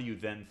 How do you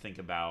then think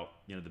about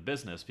the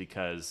business?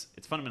 Because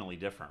it's fundamentally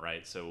different,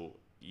 right? So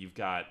you've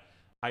got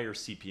higher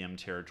CPM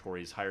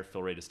territories, higher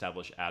fill rate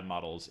established ad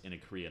models in a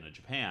Korea and a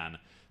Japan.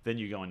 Then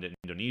you go into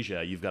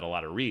Indonesia, you've got a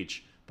lot of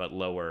reach, but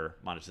lower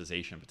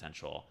monetization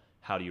potential.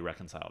 How do you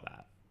reconcile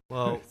that?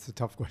 Well, It's a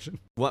tough question.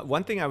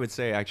 One thing I would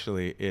say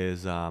actually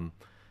is,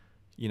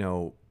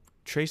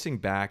 tracing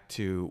back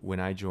to when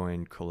I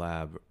joined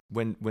Collab,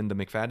 when the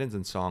McFadden's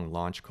and Song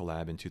launched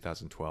Collab in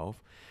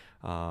 2012,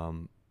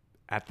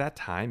 at that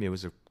time, it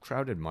was a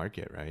crowded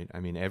market, right? I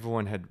mean,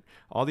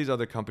 all these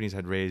other companies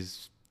had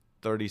raised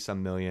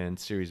 30-some million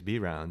Series B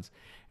rounds.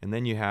 And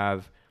then you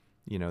have,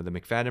 the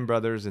McFadden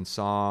brothers and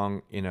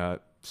Song in a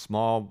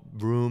small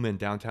room in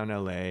downtown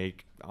LA,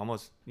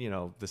 almost,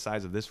 the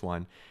size of this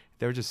one.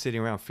 They were just sitting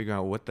around figuring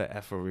out what the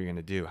F are we going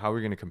to do? How are we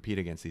going to compete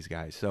against these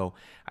guys? So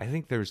I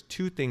think there's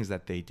two things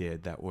that they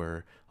did that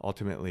were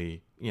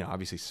ultimately,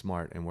 obviously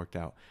smart and worked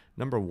out.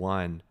 Number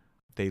one,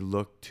 they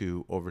looked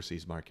to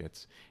overseas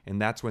markets. And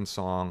that's when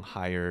Song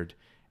hired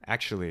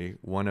actually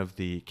one of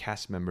the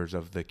cast members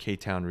of the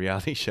K-Town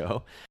reality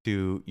show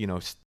to,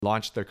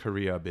 launch their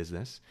Korea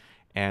business.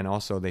 And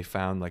also they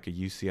found like a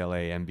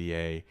UCLA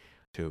MBA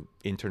to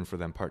intern for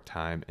them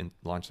part-time and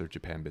launch their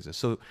Japan business.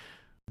 So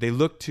they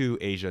looked to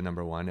Asia,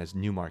 number one, as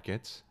new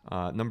markets.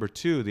 Number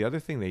two, the other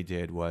thing they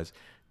did was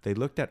they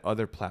looked at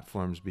other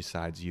platforms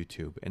besides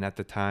YouTube. And at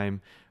the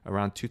time,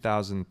 around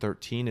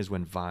 2013 is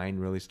when Vine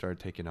really started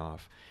taking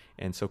off.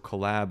 And so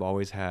Collab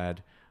always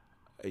had,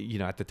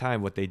 at the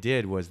time, what they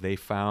did was they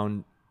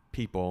found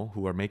people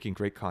who are making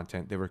great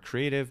content. They were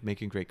creative,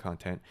 making great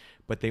content,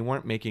 but they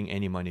weren't making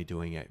any money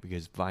doing it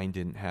because Vine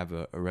didn't have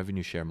a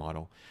revenue share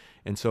model.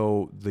 And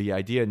so the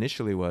idea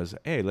initially was,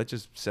 hey, let's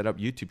just set up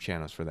YouTube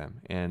channels for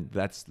them. And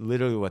that's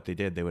literally what they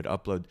did. They would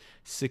upload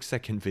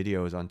 6-second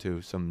videos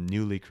onto some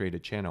newly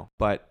created channel.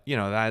 But,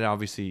 that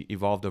obviously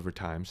evolved over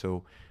time.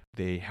 So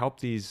they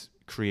helped these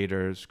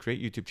creators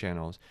create YouTube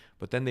channels,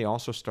 but then they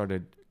also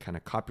started kind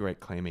of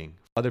copyright claiming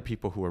other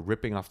people who were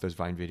ripping off those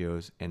Vine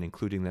videos and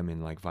including them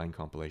in like Vine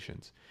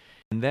compilations.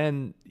 And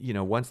then,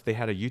 once they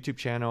had a YouTube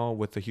channel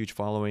with a huge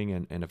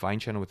following and a Vine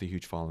channel with a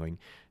huge following,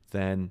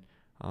 then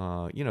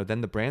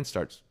then the brands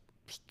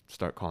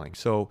start calling.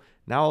 So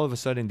now all of a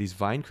sudden, these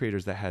Vine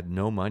creators that had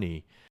no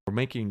money were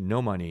making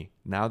no money.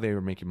 Now they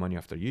were making money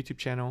off their YouTube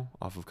channel,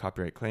 off of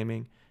copyright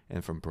claiming,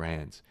 and from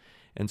brands.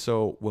 And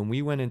so when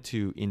we went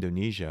into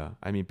Indonesia,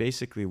 I mean,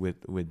 basically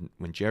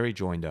when Jerry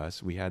joined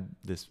us, we had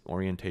this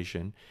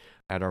orientation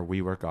at our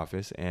WeWork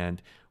office,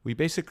 and we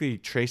basically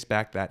traced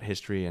back that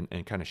history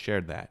and kind of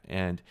shared that.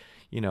 And,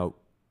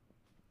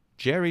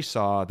 Jerry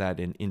saw that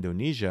in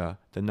Indonesia,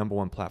 the number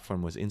one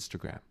platform was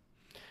Instagram.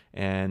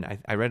 And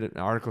I read an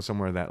article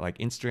somewhere that like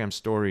Instagram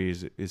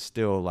stories is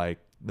still like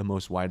the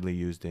most widely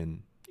used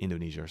in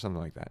Indonesia or something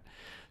like that.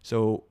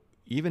 So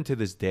even to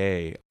this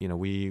day,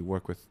 we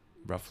work with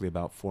roughly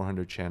about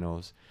 400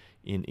 channels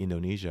in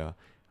Indonesia.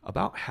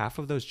 About half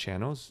of those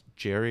channels,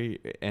 Jerry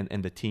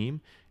and the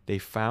team, they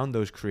found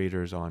those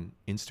creators on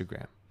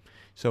Instagram.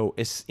 So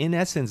it's, in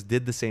essence,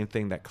 did the same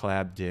thing that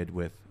Collab did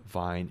with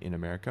Vine in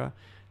America.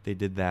 They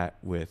did that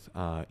with,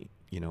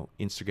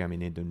 Instagram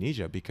in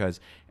Indonesia, because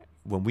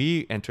when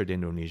we entered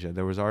Indonesia,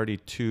 there was already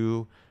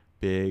two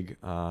big,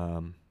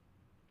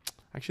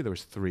 actually there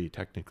was three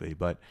technically,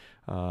 but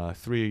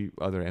three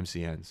other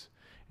MCNs.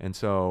 And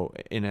so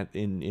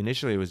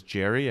initially it was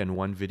Jerry and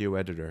one video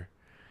editor.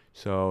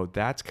 So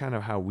that's kind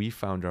of how we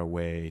found our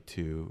way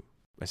to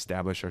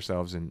establish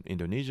ourselves in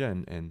Indonesia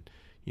and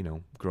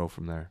grow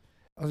from there.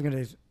 I was going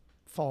to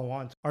follow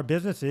on. Our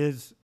business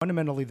is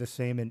fundamentally the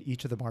same in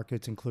each of the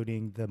markets,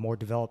 including the more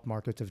developed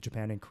markets of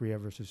Japan and Korea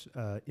versus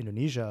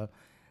Indonesia.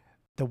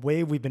 The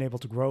way we've been able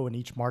to grow in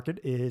each market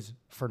is,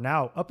 for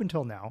now, up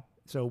until now.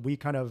 So we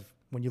kind of,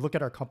 when you look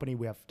at our company,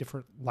 we have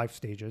different life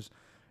stages.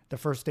 The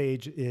first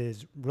stage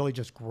is really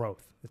just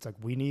growth. It's like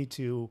we need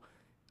to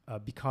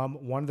become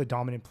one of the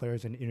dominant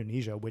players in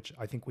Indonesia, which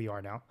I think we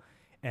are now.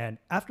 And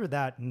after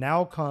that,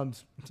 now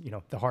comes,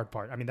 the hard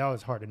part. I mean, that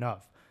was hard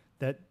enough.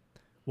 That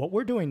what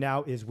we're doing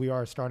now is we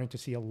are starting to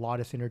see a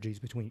lot of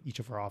synergies between each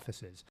of our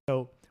offices.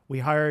 So we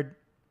hired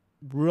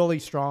really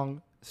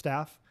strong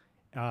staff.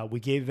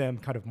 We gave them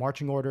kind of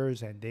marching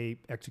orders and they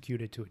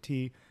executed to a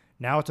T.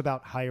 Now it's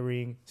about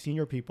hiring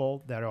senior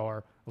people that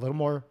are a little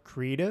more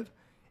creative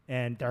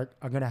and are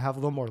going to have a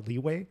little more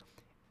leeway,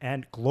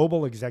 and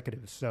global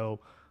executives. So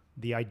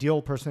the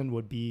ideal person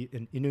would be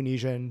an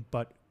Indonesian,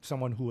 but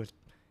someone who has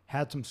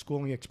had some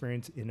schooling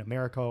experience in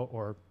America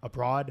or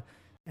abroad,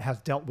 has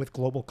dealt with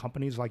global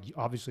companies like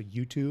obviously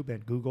YouTube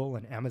and Google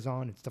and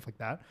Amazon and stuff like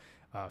that,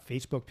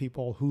 Facebook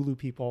people, Hulu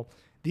people,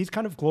 these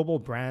kind of global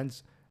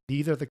brands.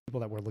 These are the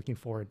people that we're looking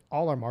for in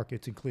all our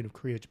markets, including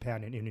Korea,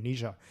 Japan, and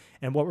Indonesia.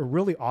 And what we're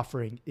really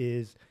offering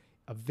is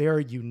a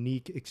very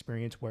unique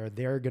experience where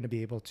they're going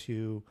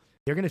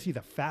to see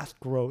the fast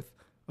growth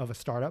of a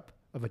startup,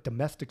 of a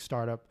domestic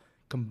startup,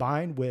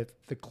 combined with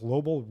the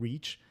global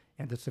reach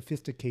and the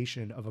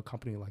sophistication of a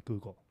company like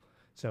Google.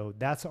 So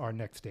that's our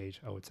next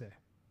stage, I would say.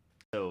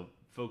 So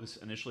focus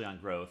initially on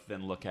growth,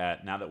 then look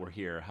at, now that we're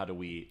here, how do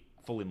we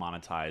fully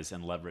monetize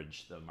and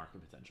leverage the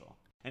market potential?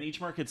 And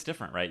each market's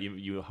different, right?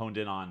 You honed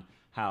in on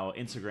how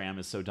Instagram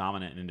is so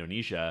dominant in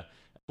Indonesia.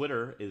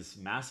 Twitter is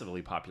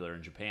massively popular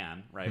in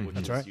Japan, right?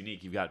 Which is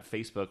unique. You've got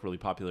Facebook really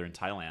popular in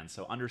Thailand.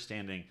 So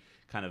understanding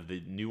kind of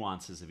the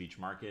nuances of each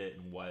market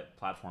and what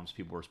platforms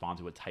people respond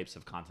to, what types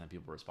of content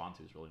people respond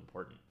to is really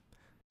important.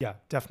 Yeah,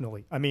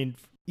 definitely. I mean,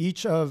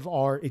 each of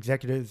our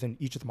executives in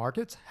each of the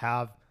markets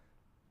have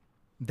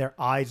their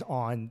eyes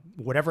on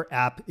whatever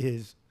app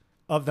is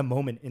of the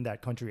moment in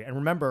that country. And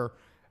remember,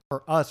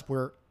 for us,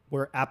 we're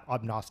app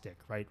agnostic,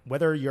 right?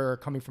 Whether you're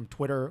coming from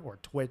Twitter or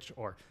Twitch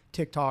or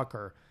TikTok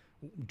or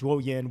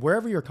Douyin,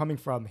 wherever you're coming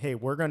from, hey,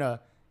 we're going to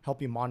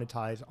help you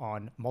monetize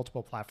on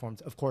multiple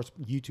platforms. Of course,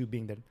 YouTube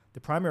being the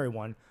primary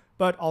one,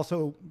 but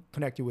also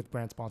connect you with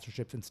brand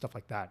sponsorships and stuff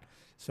like that.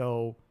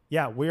 So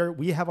yeah,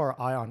 we have our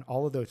eye on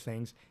all of those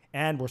things,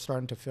 and we're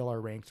starting to fill our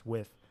ranks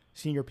with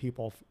senior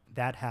people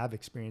that have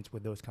experience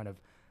with those kind of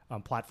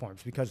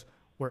platforms, because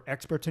we're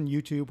experts in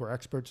YouTube, we're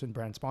experts in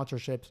brand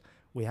sponsorships.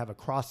 We have a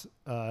cross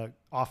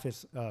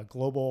office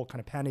global kind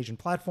of Pan-Asian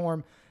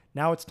platform.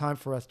 Now it's time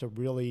for us to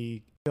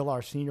really fill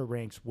our senior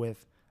ranks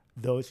with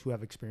those who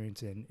have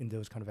experience in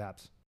those kind of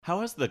apps.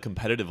 How has the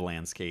competitive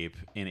landscape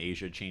in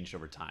Asia changed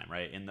over time,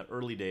 right? In the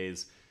early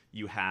days,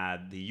 you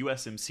had the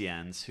US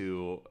MCNs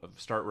who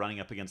start running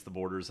up against the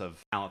borders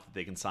of talent that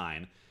they can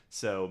sign.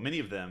 So many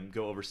of them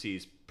go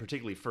overseas,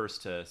 particularly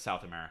first to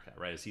South America,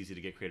 right? It's easy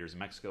to get creators in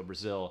Mexico,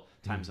 Brazil,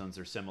 time zones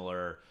are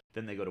similar.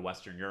 Then they go to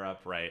Western Europe,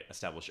 right?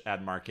 Establish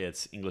ad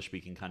markets,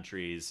 English-speaking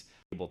countries,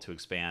 able to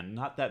expand.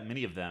 Not that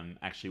many of them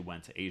actually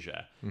went to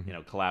Asia.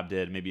 Collab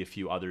did, maybe a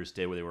few others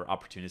did, where they were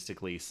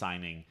opportunistically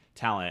signing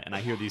talent. And I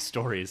hear these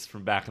stories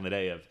from back in the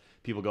day of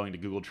people going to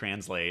Google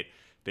Translate,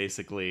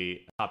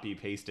 basically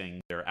copy-pasting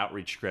their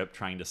outreach script,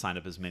 trying to sign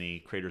up as many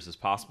creators as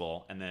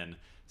possible, and then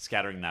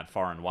scattering that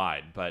far and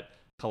wide. But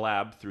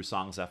Collab, through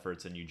Song's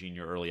efforts and Eugene,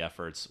 your early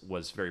efforts,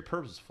 was very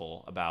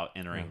purposeful about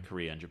entering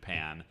Korea and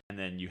Japan. And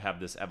then you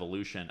have this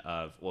evolution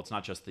of, well, it's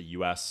not just the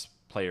US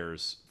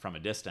players from a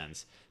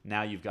distance.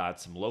 Now you've got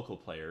some local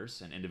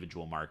players in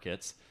individual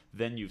markets.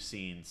 Then you've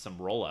seen some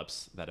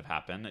roll-ups that have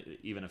happened,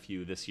 even a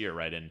few this year,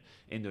 right? In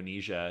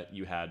Indonesia,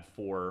 you had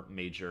 4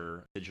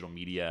 major digital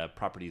media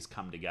properties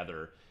come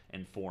together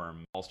and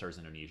form All Stars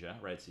Indonesia,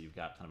 right? So you've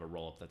got kind of a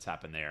roll-up that's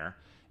happened there.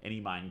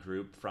 Anymind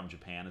Group from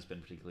Japan has been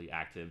particularly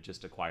active,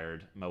 just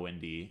acquired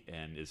Moindi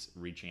and is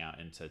reaching out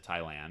into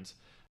Thailand.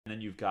 And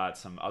then you've got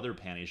some other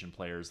Pan-Asian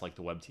players like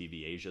the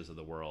WebTV Asias of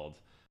the world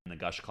and the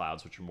Gush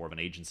Clouds, which are more of an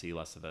agency,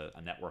 less of a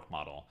network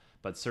model.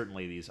 But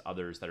certainly these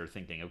others that are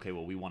thinking, okay,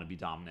 well, we want to be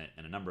dominant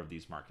in a number of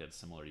these markets,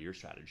 similar to your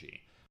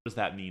strategy. What does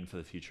that mean for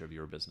the future of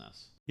your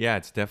business? Yeah,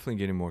 it's definitely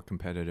getting more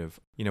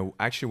competitive.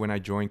 Actually, when I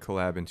joined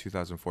Collab in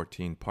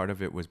 2014, part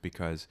of it was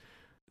because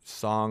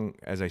Song,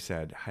 as I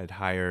said, had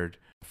hired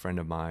a friend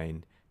of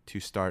mine to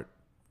start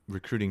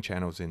recruiting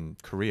channels in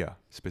Korea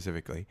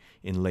specifically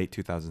in late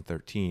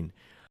 2013.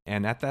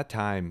 And at that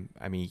time,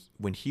 I mean,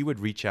 when he would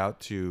reach out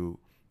to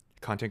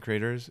content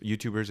creators,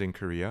 YouTubers in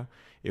Korea,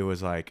 it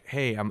was like,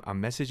 hey, I'm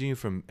messaging you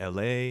from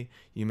LA.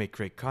 You make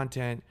great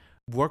content.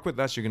 work with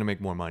us, you're going to make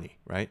more money,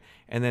 right?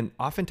 And then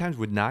oftentimes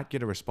would not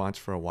get a response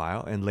for a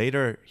while. And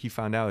later he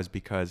found out is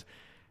because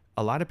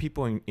a lot of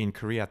people in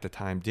Korea at the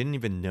time didn't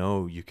even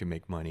know you can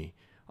make money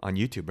on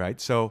YouTube, right?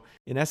 So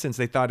in essence,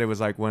 they thought it was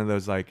like one of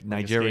those like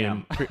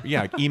Nigerian,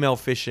 email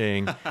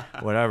phishing,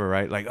 whatever,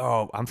 right? Like,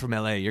 oh, I'm from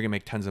LA, you're gonna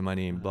make tons of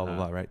money and blah, blah,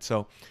 blah, right?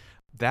 So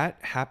that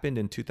happened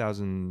in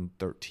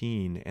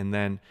 2013. And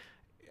then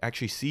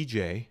actually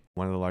CJ,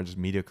 one of the largest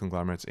media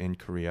conglomerates in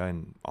Korea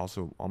and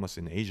also almost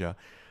in Asia,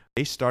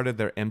 they started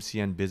their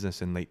MCN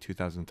business in late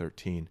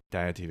 2013,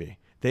 Daya TV.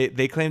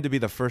 They claim to be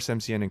the first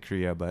MCN in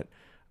Korea, but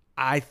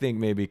I think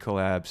maybe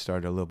Collab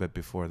started a little bit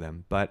before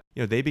them. But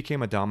they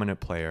became a dominant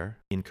player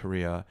in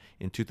Korea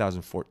in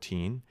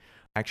 2014.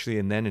 Actually,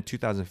 and then in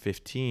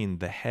 2015,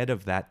 the head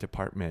of that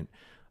department,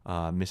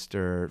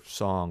 Mr.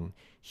 Song,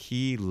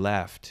 he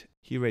left.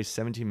 He raised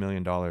 $17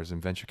 million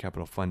in venture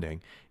capital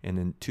funding. And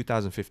in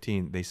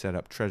 2015, they set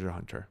up Treasure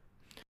Hunter.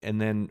 And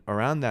then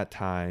around that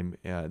time,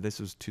 this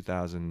was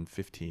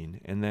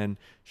 2015, and then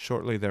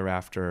shortly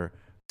thereafter,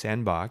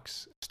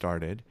 Sandbox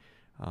started.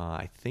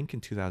 I think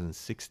in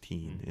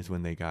 2016 is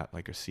when they got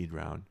like a seed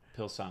round.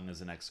 Pilsung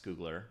is an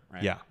ex-Googler,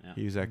 right? Yeah.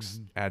 He was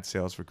ad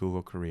sales for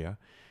Google Korea.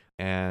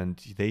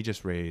 And they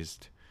just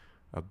raised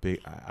a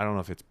big, I don't know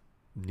if it's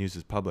news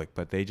is public,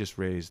 but they just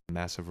raised a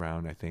massive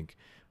round, I think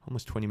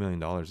almost $20 million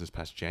this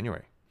past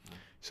January.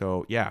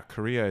 So yeah,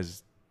 Korea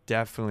is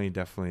definitely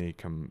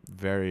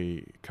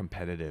very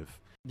competitive.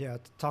 Yeah,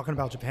 talking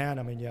about Japan,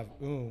 I mean, you have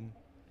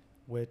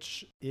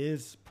which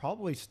is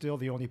probably still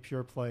the only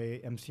pure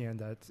play MCN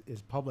that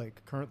is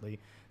public currently.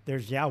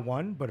 There's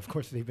One, but of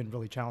course they've been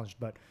really challenged.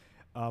 But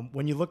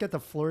when you look at the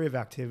flurry of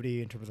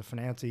activity in terms of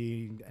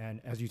financing and,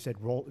 as you said,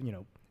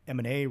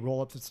 M&A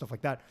roll-ups and stuff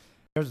like that,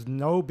 there's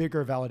no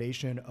bigger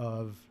validation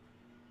of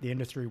the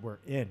industry we're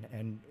in,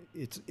 and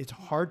it's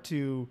hard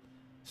to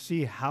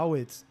see how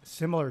it's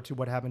similar to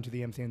what happened to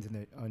the MCNs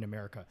in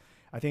America.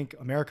 I think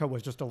America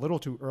was just a little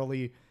too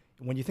early.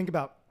 When you think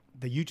about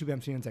the YouTube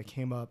MCNs that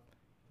came up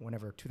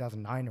whenever,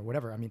 2009 or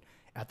whatever, I mean,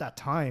 at that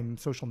time,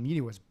 social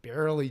media was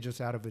barely just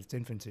out of its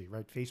infancy,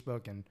 right?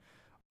 Facebook and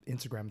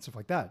Instagram and stuff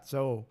like that.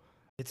 So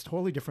it's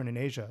totally different in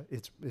Asia.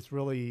 It's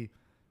really,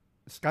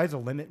 sky's the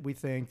limit, we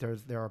think.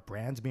 There are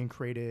brands being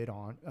created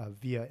on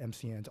via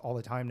MCNs all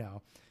the time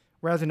now.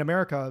 Whereas in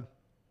America,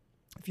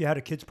 if you had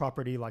a kid's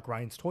property like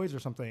Ryan's Toys or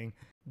something,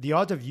 the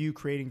odds of you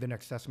creating the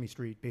next Sesame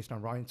Street based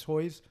on Ryan's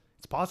Toys,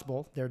 it's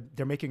possible.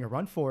 They're making a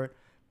run for it,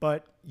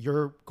 but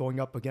you're going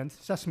up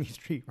against Sesame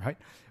Street, right?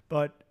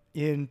 But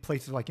in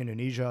places like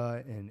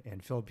Indonesia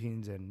and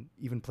Philippines and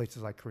even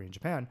places like Korea and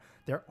Japan,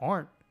 there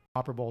aren't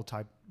comparable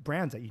type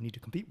brands that you need to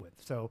compete with.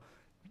 So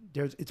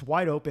it's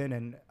wide open,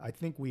 and I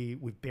think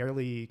we've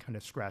barely kind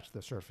of scratched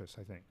the surface,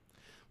 I think.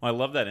 Well, I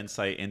love that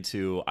insight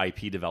into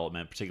IP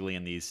development, particularly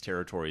in these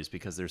territories,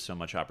 because there's so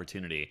much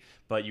opportunity.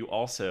 But you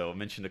also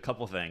mentioned a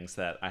couple things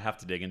that I have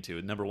to dig into.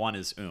 Number one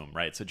is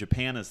right? So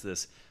Japan is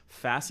this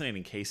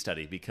fascinating case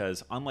study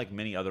because unlike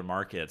many other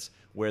markets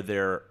where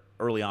there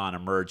early on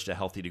emerged a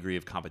healthy degree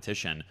of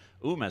competition,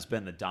 has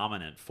been the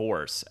dominant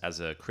force as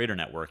a creator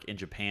network in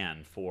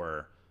Japan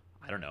for,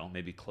 I don't know,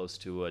 maybe close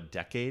to a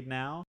decade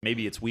now.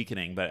 Maybe it's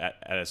weakening, but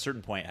at a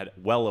certain point had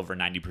well over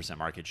 90%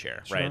 market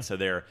share, sure. right? So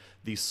they're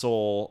the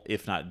sole,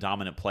 if not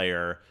dominant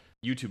player.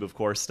 YouTube, of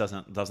course,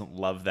 doesn't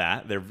love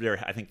that.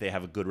 I think they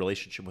have a good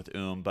relationship with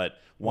but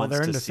wants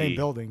they're to in the see, same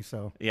building,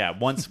 so yeah,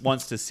 wants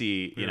to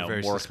see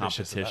more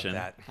competition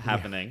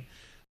happening. Yeah.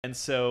 And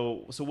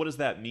so what does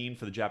that mean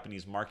for the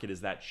Japanese market?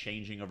 Is that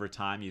changing over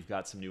time? You've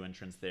got some new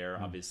entrants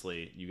there.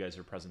 Obviously, you guys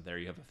are present there.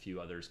 You have a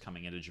few others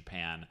coming into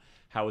Japan.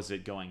 How is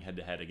it going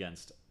head-to-head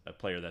against a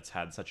player that's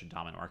had such a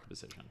dominant market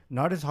position?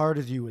 Not as hard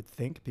as you would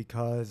think,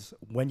 because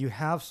when you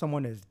have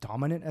someone as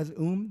dominant as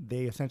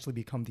they essentially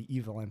become the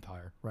evil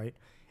empire, right?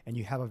 And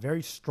you have a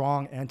very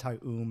strong anti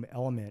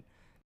element,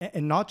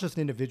 and not just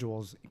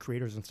individuals,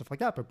 creators and stuff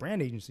like that, but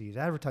brand agencies,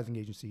 advertising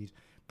agencies,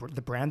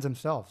 the brands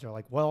themselves. They're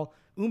like, well,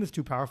 is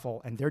too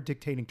powerful, and they're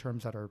dictating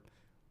terms that are,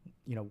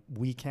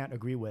 we can't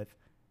agree with.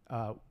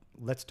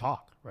 Let's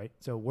talk, right?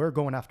 So we're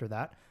going after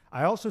that.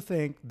 I also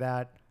think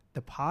that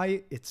the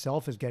pie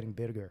itself is getting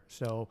bigger.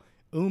 So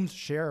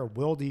share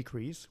will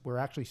decrease. We're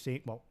actually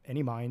seeing,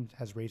 Anymind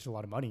has raised a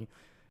lot of money.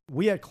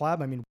 We at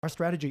Collab, I mean, our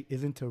strategy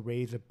isn't to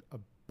raise a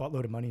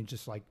buttload of money and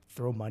just like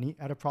throw money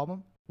at a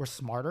problem. We're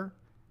smarter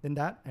than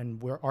that. And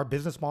our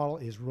business model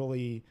is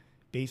really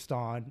based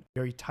on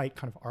very tight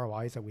kind of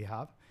ROIs that we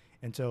have.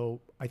 And so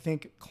I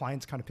think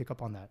clients kind of pick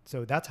up on that.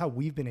 So that's how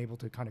we've been able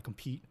to kind of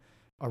compete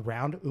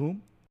around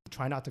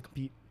try not to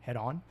compete head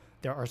on.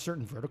 There are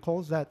certain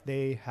verticals that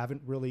they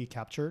haven't really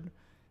captured.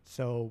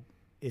 So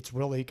it's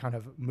really kind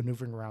of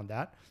maneuvering around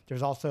that.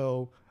 There's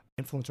also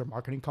influencer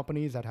marketing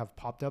companies that have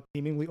popped up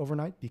seemingly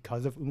overnight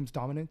because of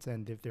dominance,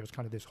 and there's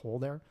kind of this hole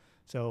there.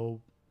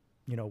 So,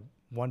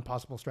 one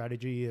possible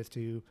strategy is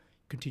to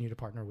continue to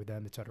partner with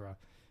them, et cetera.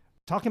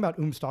 Talking about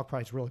stock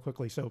price really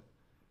quickly. So,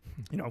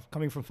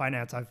 coming from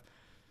finance, I've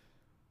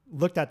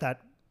looked at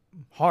that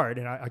hard,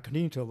 and I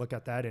continue to look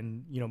at that.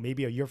 And,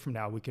 maybe a year from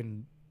now we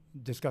can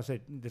discuss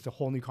it. There's a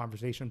whole new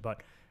conversation.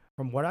 But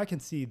from what I can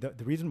see,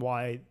 the reason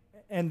why,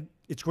 and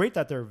it's great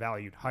that they're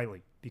valued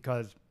highly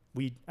because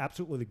we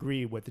absolutely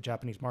agree with the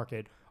Japanese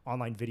market.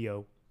 Online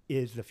video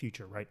is the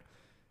future, right?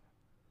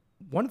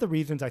 One of the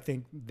reasons I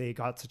think they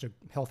got such a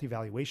healthy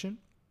valuation,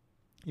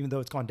 even though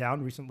it's gone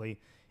down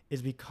recently,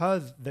 is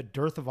because the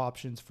dearth of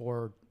options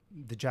for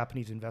the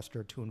Japanese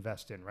investor to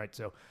invest in, right?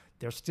 So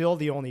they're still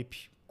the only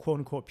quote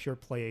unquote pure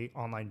play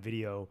online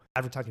video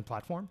advertising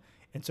platform.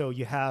 And so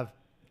you have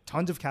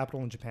tons of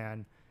capital in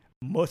Japan.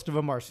 Most of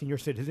them are senior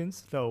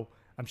citizens. So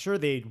I'm sure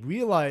they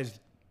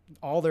realize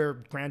all their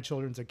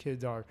grandchildren and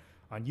kids are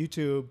on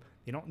YouTube.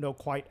 They don't know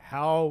quite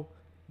how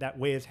that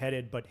way is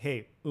headed, but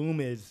hey,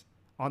 is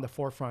on the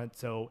forefront.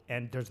 So,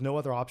 and there's no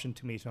other option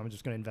to me. So I'm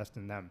just going to invest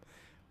in them.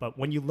 But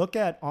when you look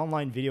at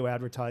online video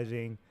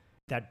advertising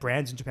that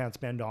brands in Japan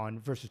spend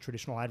on versus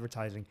traditional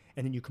advertising,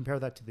 and then you compare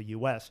that to the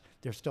US,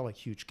 there's still a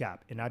huge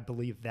gap. And I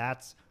believe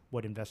that's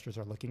what investors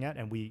are looking at.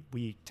 And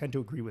we tend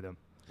to agree with them.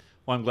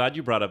 Well, I'm glad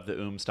you brought up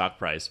the stock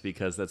price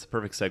because that's a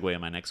perfect segue in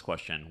my next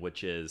question,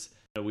 which is,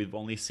 we've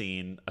only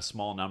seen a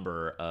small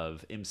number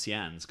of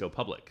MCNs go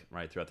public,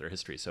 right, throughout their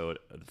history. So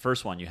the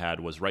first one you had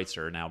was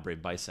Wrightster, now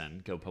Brave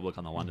Bison, go public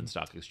on the London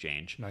Stock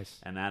Exchange. Nice.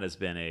 And that has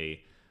been a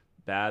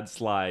bad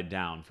slide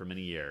down for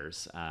many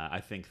years. I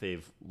think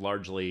they've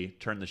largely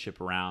turned the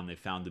ship around. They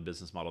found the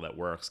business model that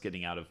works,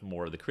 getting out of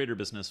more of the creator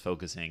business,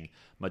 focusing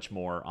much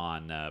more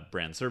on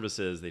brand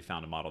services. They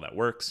found a model that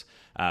works.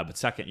 But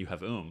second, you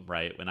have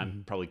right? And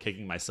I'm probably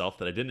kicking myself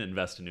that I didn't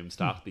invest in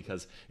stock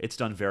because it's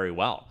done very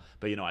well.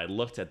 But, I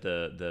looked at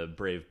the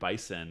Brave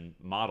Bison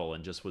model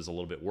and just was a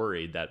little bit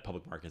worried that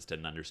public markets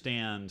didn't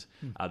understand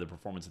the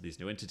performance of these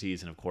new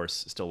entities. And of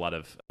course, still a lot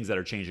of things that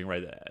are changing,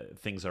 right?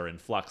 Things are in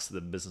flux. The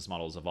business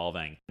model is evolving.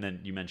 And then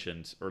you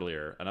mentioned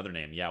earlier another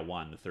name,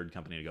 One, the third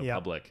company to go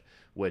public,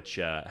 which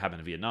happened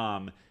in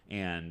Vietnam.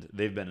 And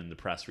they've been in the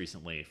press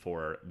recently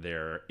for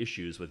their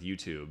issues with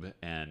YouTube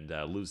and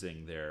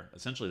losing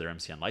essentially their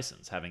MCN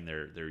license, having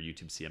their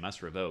YouTube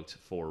CMS revoked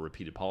for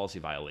repeated policy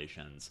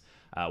violations.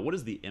 What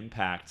is the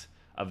impact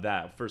of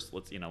that? First,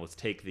 let's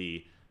take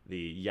the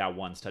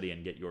One study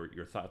and get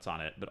your thoughts on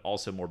it, but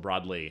also more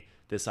broadly,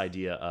 this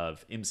idea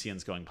of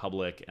MCNs going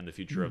public and the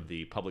future of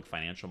the public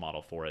financial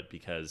model for it,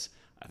 because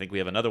I think we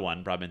have another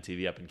one, Broadband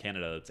TV up in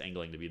Canada, that's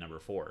angling to be number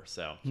 4.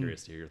 So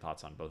curious to hear your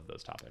thoughts on both of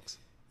those topics.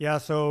 Yeah,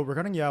 so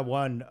regarding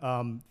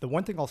One, the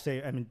one thing I'll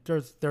say, I mean,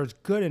 there's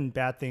good and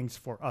bad things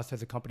for us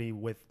as a company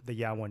with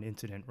the One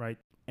incident, right?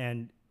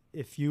 And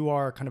if you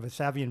are kind of a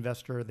savvy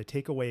investor, the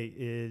takeaway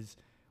is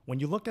when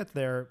you look at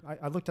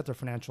I looked at their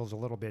financials a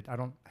little bit. I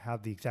don't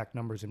have the exact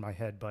numbers in my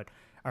head, but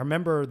I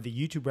remember the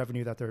YouTube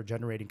revenue that they're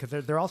generating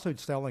because they're also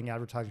selling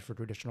advertising for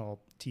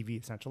traditional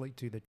TV, essentially,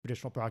 to the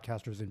traditional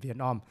broadcasters in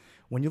Vietnam.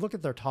 When you look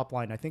at their top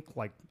line, I think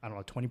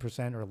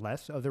 20% or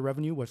less of their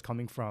revenue was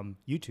coming from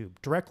YouTube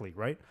directly,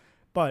 right?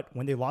 But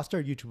when they lost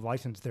their YouTube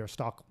license, their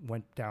stock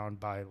went down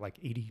by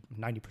 80,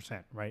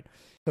 90%, right?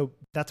 So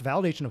that's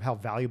validation of how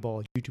valuable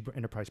a YouTube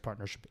enterprise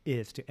partnership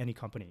is to any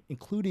company,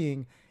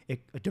 including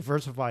a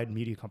diversified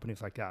media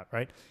companies like that,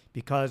 right?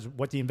 Because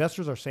what the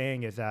investors are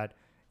saying is that,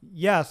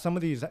 yeah, some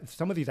of these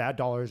ad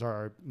dollars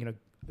are,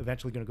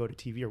 eventually going to go to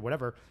TV or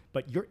whatever,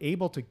 but you're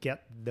able to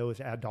get those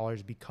ad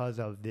dollars because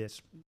of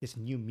this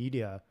new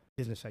media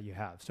business that you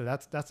have. So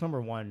that's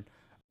number one.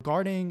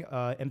 Regarding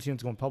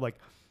MCNs going public,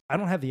 I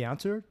don't have the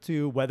answer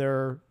to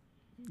whether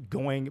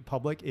going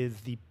public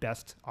is the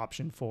best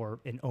option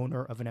for an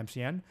owner of an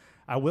MCN.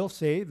 I will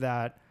say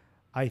that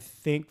I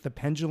think the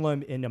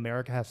pendulum in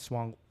America has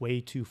swung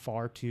way too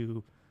far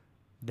to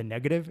the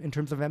negative in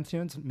terms of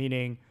MCNs,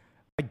 meaning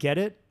I get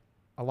it.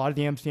 A lot of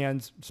the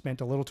MCNs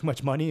spent a little too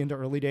much money in the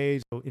early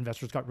days. So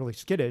investors got really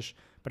skittish.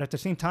 But at the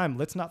same time,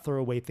 let's not throw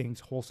away things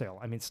wholesale.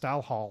 I mean,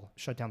 Style Hall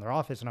shut down their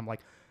office, and I'm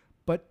like,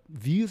 but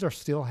views are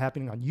still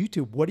happening on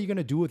YouTube. What are you going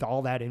to do with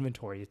all that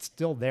inventory? It's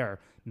still there.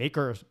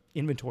 Maker's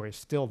inventory is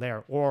still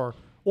there. Or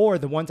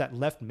the ones that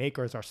left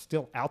Makers are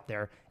still out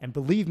there. And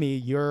believe me,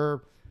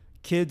 your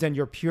kids and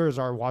your peers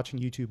are watching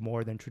YouTube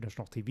more than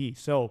traditional TV.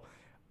 So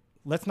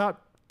let's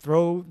not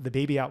throw the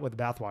baby out with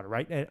the bathwater,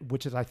 right?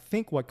 Which is, I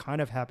think, what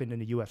kind of happened in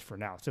the US for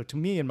now. So to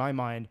me, in my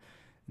mind,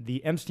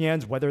 the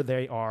MCNs, whether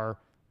they are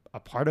a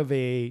part of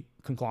a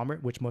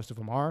conglomerate, which most of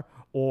them are,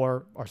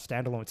 or are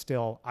standalone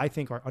still, I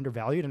think are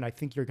undervalued. And I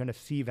think you're going to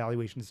see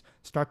valuations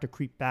start to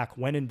creep back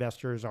when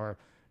investors are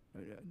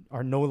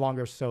no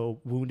longer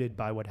so wounded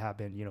by what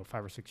happened,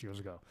 5 or 6 years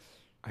ago.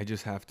 I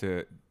just have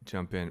to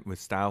jump in with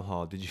Style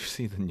Hall. Did you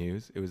see the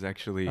news? It was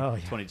actually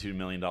 $22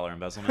 million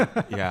embezzlement.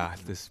 Yeah,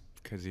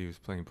 because he was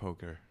playing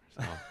poker.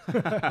 So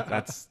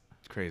that's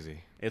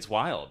crazy. It's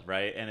wild,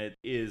 right? And it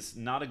is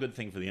not a good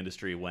thing for the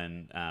industry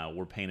when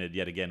we're painted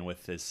yet again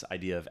with this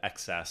idea of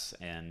excess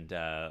and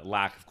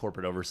lack of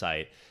corporate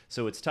oversight.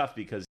 So it's tough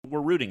because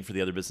we're rooting for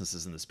the other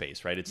businesses in the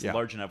space, right? It's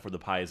large enough where the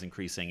pie is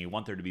increasing. You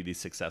want there to be these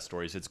success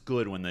stories. It's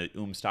good when the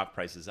stock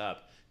price is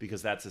up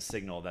because that's a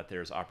signal that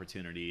there's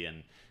opportunity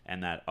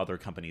and that other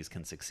companies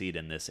can succeed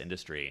in this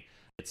industry.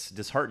 it's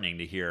disheartening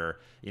to hear,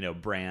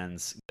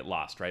 brands get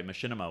lost, right?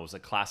 Machinima was a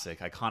classic,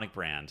 iconic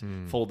brand,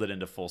 folded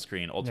into full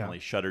screen, ultimately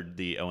shuttered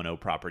the O&O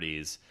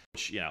properties,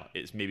 which,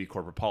 is maybe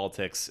corporate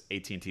politics.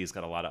 AT&T's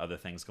got a lot of other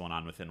things going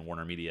on within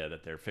Warner Media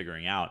that they're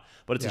figuring out.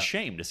 But it's a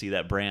shame to see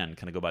that brand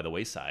kind of go by the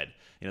wayside.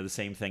 The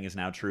same thing is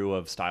now true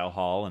of Style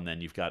Hall, and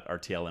then you've got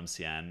RTL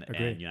MCN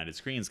and United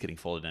Screens getting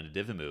folded into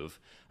Divimove,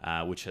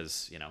 which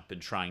has, been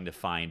trying to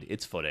find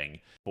its footing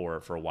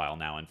for a while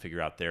now and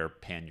figure out their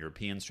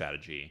pan-European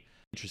strategy.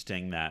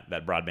 Interesting that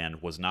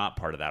broadband was not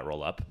part of that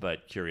roll-up,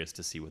 but curious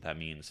to see what that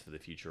means for the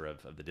future of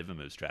the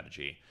Divimove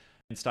strategy.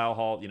 And Style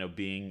Hall,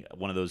 being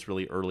one of those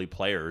really early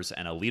players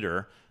and a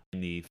leader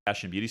in the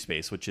fashion beauty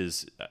space, which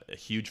is a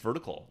huge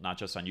vertical, not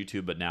just on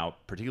YouTube, but now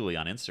particularly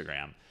on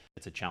Instagram,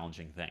 it's a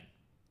challenging thing.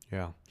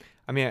 Yeah.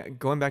 I mean,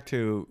 going back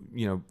to,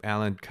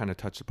 Alan kind of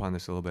touched upon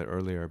this a little bit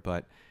earlier,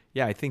 but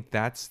yeah, I think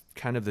that's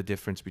kind of the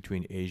difference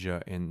between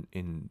Asia and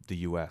in the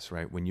US,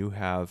 right? When you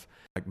have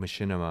like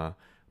Machinima,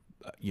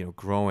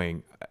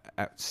 growing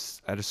at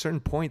a certain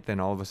point, then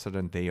all of a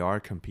sudden they are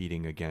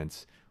competing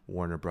against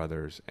Warner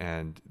Brothers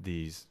and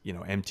these,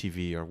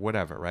 MTV or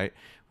whatever, right?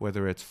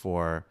 Whether it's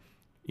for,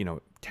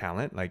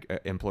 talent, like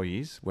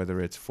employees, whether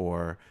it's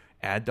for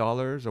ad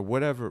dollars or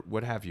whatever,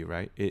 what have you,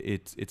 right?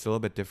 It's a little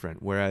bit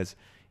different. Whereas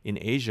in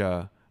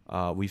Asia,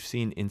 we've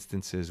seen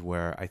instances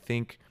where I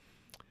think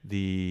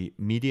the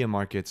media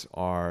markets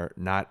are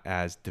not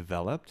as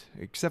developed,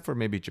 except for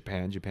maybe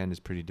Japan. Japan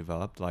is pretty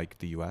developed, like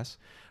the US.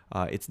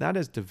 It's not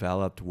as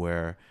developed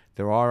where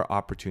there are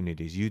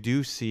opportunities. You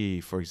do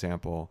see, for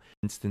example,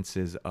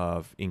 instances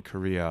of, in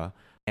Korea,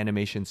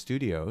 animation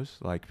studios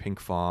like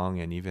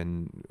Pinkfong and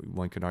even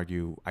one could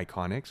argue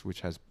Iconics,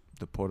 which has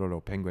the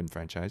Pororo Penguin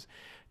franchise.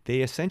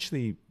 They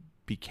essentially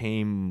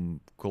became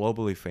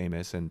globally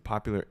famous and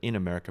popular in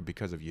America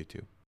because of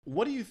YouTube.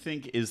 What do you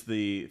think is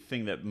the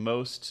thing that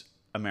most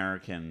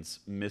Americans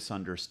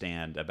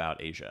misunderstand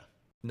about Asia?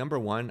 Number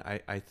one,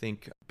 I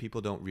think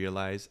people don't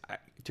realize,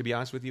 to be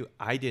honest with you,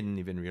 I didn't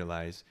even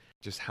realize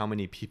just how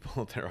many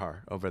people there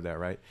are over there,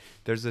 right?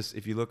 There's this,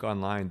 if you look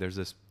online, there's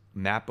this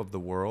map of the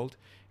world,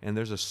 and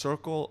there's a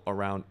circle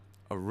around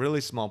a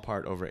really small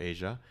part over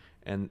Asia,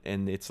 and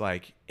it's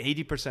like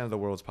 80% of the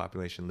world's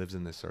population lives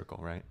in this circle,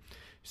 right?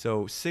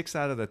 So 6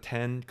 out of the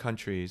 10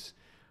 countries,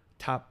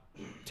 top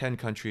 10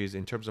 countries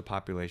in terms of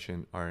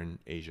population are in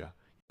Asia.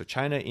 So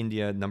China,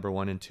 India, number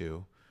 1 and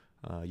 2.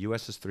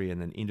 US is 3,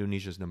 and then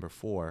Indonesia is number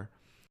 4.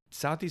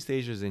 Southeast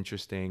Asia is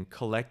interesting.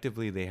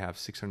 Collectively, they have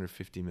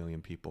 650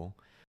 million people.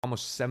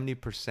 Almost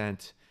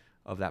 70%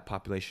 of that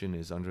population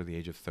is under the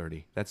age of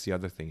 30. That's the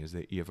other thing, is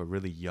that you have a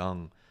really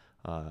young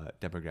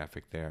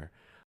demographic there.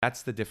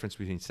 That's the difference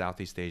between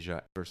Southeast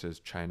Asia versus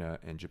China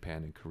and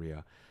Japan and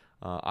Korea.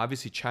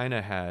 Obviously,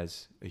 China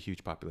has a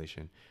huge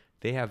population.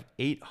 They have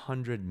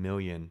 800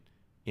 million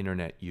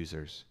internet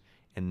users,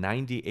 and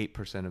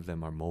 98% of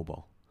them are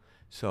mobile.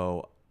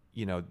 So,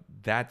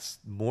 that's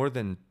more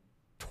than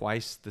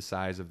twice the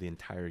size of the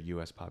entire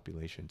US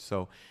population.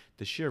 So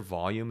the sheer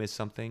volume is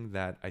something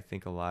that I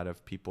think a lot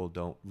of people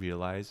don't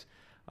realize.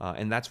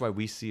 And that's why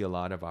we see a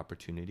lot of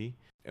opportunity.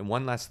 And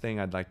one last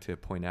thing I'd like to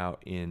point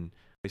out in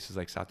places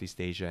like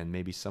Southeast Asia and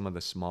maybe some of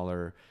the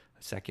smaller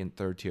second,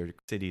 third tier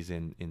cities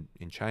in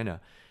China,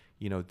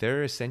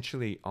 they're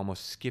essentially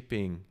almost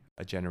skipping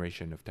a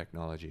generation of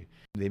technology.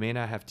 They may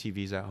not have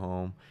TVs at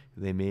home,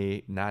 they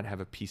may not have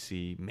a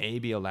PC,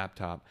 maybe a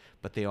laptop,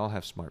 but they all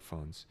have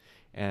smartphones.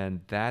 And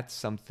that's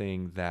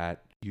something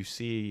that you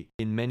see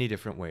in many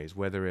different ways,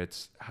 whether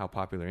it's how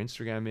popular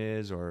Instagram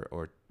is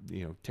or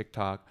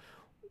TikTok,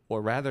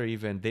 or rather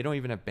even they don't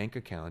even have bank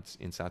accounts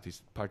in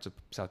parts of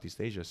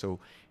Southeast Asia. So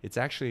it's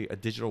actually a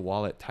digital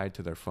wallet tied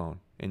to their phone.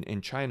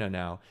 In China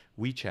now,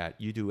 WeChat,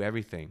 you do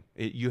everything.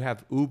 You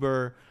have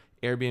Uber,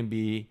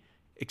 Airbnb,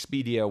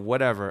 Expedia,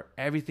 whatever,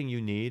 everything you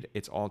need,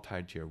 it's all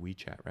tied to your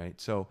WeChat, right?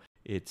 So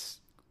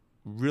it's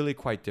really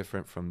quite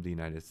different from the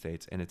United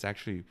States, and it's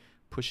actually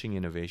pushing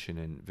innovation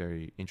in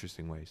very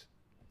interesting ways.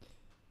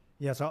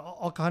 Yeah, so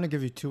I'll kind of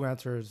give you two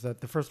answers. That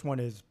the first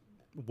one is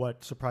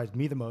what surprised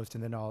me the most,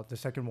 and then the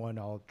second one,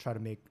 I'll try to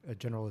make a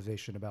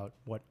generalization about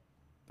what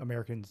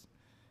Americans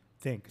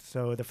think.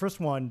 So the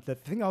first one, the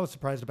thing I was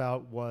surprised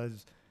about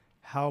was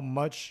how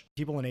much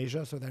people in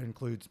Asia, so that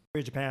includes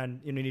Japan,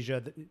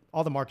 Indonesia,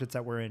 all the markets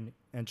that we're in,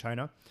 and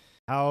China,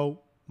 how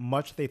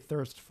much they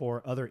thirst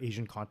for other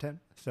Asian content.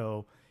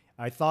 So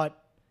I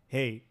thought,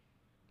 hey,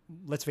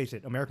 let's face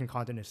it, American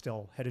content is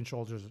still head and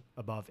shoulders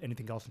above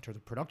anything else in terms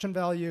of production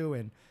value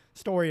and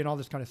story and all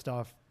this kind of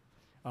stuff.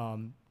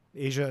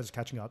 Asia is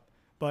catching up.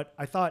 But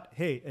I thought,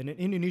 hey, an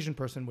Indonesian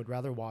person would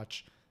rather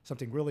watch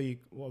something really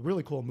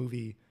cool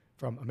movie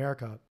from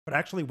America. But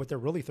actually what they're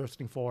really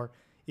thirsting for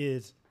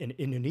is an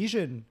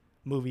Indonesian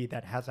movie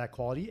that has that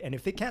quality. And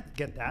if they can't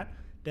get that,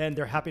 then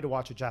they're happy to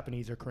watch a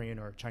Japanese or Korean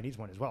or Chinese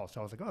one as well. So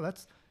I was like, oh,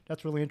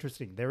 that's really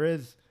interesting.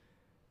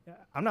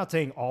 I'm not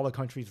saying all the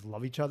countries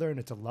love each other and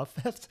it's a love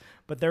fest,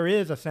 but there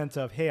is a sense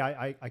of, hey,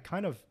 I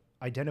kind of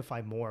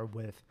identify more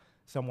with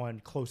someone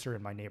closer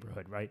in my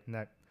neighborhood, right? And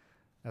that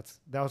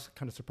That was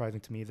kind of surprising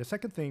to me. The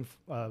second thing,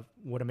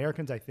 what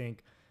Americans I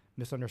think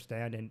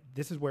misunderstand, and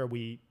this is where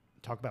we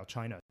talk about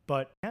China,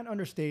 but can't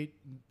understate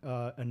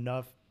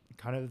enough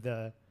kind of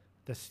the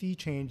sea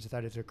change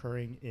that is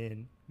occurring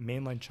in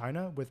mainland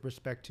China with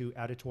respect to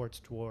attitudes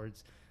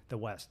towards the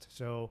West.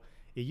 So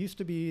it used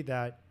to be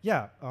that,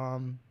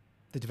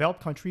 the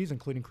developed countries,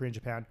 including Korea and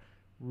Japan,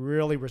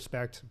 really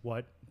respect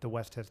what the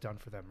West has done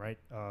for them, right?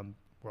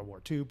 World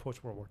War II,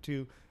 post-World War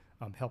II,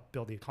 helped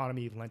build the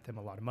economy, lent them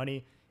a lot of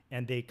money,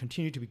 and they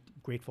continue to be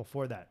grateful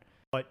for that.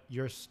 But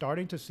you're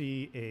starting to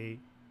see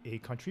a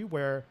country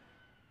where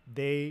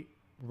they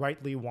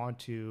rightly want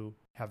to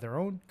have their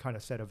own kind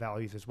of set of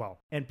values as well.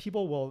 And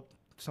people will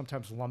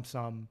sometimes lump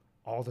sum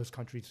all those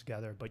countries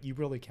together, but you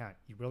really can't.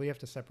 You really have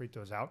to separate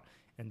those out.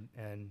 And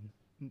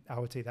I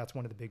would say that's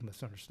one of the big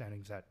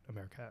misunderstandings that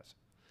America has.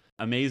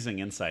 Amazing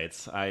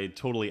insights. I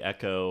totally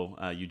echo,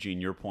 Eugene,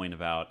 your point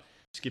about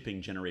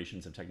skipping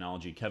generations of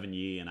technology. Kevin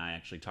Yee and I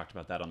actually talked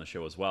about that on the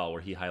show as well,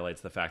 where he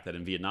highlights the fact that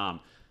in Vietnam,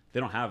 they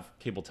don't have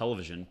cable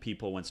television.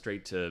 People went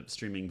straight to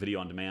streaming video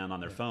on demand on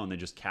their phone. They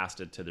just cast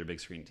it to their big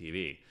screen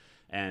TV.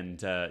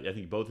 And I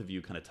think both of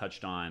you kind of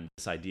touched on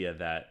this idea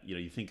that,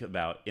 you think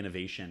about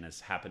innovation as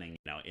happening,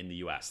 in the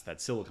U.S.,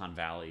 that Silicon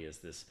Valley is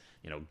this,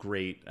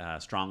 great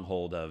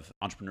stronghold of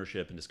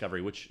entrepreneurship and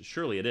discovery, which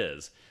surely it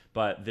is.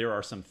 But there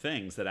are some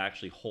things that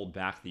actually hold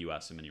back the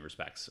U.S. in many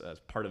respects.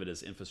 Part of it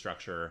is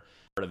infrastructure.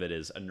 Part of it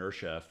is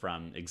inertia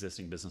from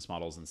existing business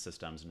models and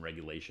systems and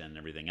regulation and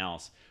everything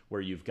else,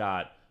 where you've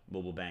got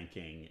mobile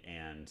banking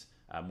and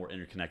more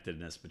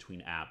interconnectedness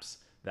between apps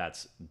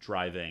that's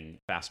driving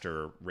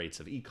faster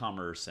rates of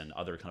e-commerce and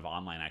other kind of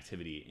online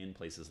activity in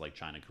places like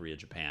China, Korea,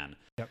 Japan.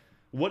 Yep.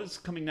 What is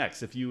coming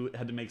next? If you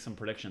had to make some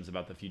predictions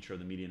about the future of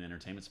the media and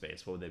entertainment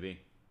space, what would they be?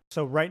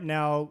 So right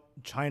now,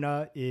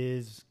 China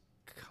is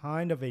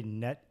kind of a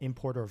net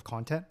importer of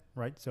content,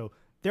 right? So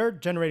they're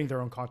generating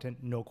their own content,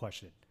 no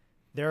question.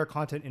 Their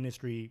content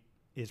industry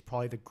is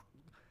probably the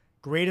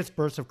greatest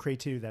burst of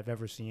creativity that I've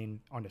ever seen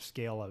on a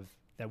scale of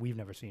that we've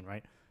never seen,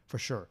 right? For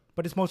sure.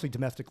 But it's mostly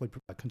domestically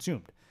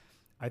consumed.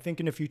 I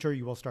think in the future,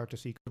 you will start to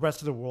see the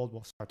rest of the world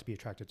will start to be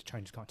attracted to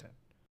Chinese content.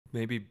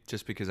 Maybe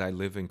just because I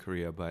live in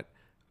Korea, but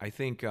I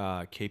think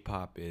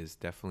K-pop is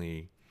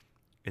definitely,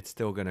 it's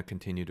still going to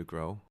continue to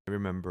grow. I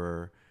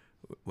remember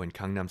when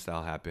Gangnam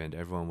Style happened,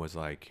 everyone was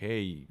like,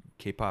 hey,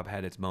 K-pop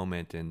had its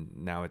moment and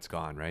now it's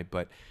gone, right?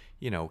 But,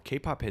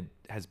 K-pop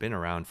has been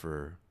around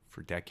for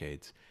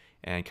decades.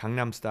 And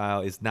Gangnam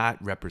Style is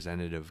not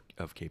representative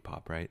of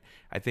K-pop, right?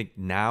 I think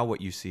now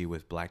what you see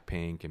with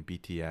Blackpink and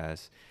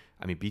BTS,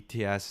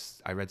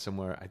 BTS, I read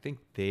somewhere, I think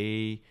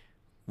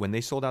when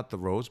they sold out the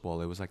Rose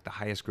Bowl, it was like the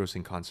highest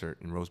grossing concert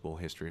in Rose Bowl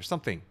history or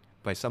something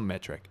by some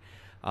metric.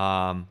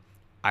 I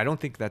don't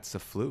think that's a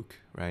fluke,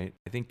 right?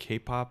 I think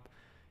K-pop,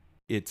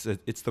 it's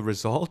the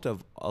result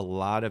of a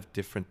lot of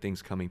different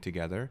things coming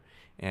together.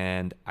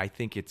 And I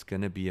think it's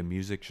going to be a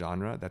music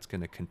genre that's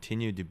going to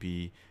continue to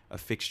be a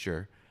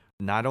fixture,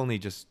 not only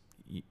just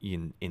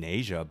in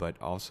Asia, but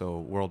also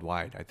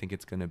worldwide. I think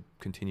it's going to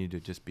continue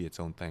to just be its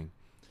own thing.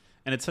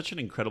 And it's such an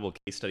incredible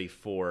case study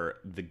for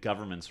the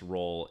government's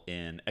role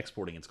in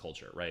exporting its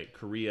culture, right?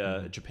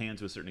 Korea, Japan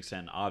to a certain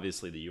extent,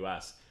 obviously the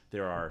US,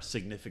 there are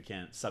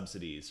significant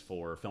subsidies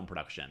for film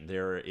production.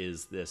 There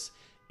is this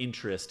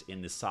interest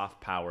in the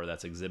soft power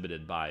that's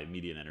exhibited by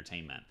media and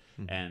entertainment.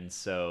 And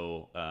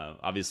so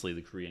obviously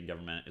the Korean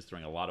government is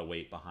throwing a lot of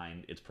weight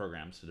behind its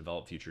programs to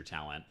develop future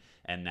talent.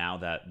 And now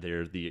that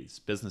there are these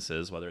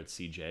businesses, whether it's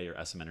CJ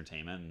or SM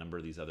Entertainment, and a number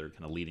of these other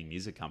kind of leading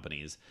music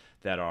companies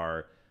that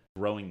are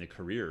growing the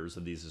careers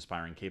of these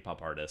aspiring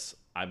K-pop artists,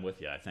 I'm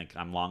with you. I think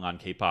I'm long on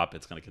K-pop.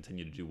 It's going to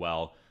continue to do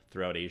well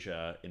throughout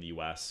Asia, in the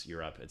US,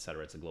 Europe,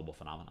 etc. It's a global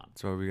phenomenon.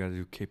 That's why we got to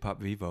do K-pop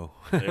Vivo.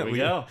 There we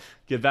go.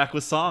 Get back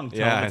with song.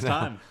 Tell them it's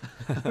time.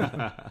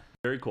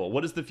 Very cool.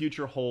 What does the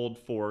future hold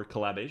for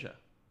Collab Asia?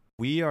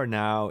 We are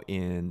now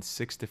in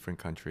 6 different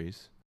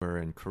countries. We're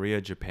in Korea,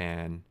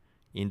 Japan,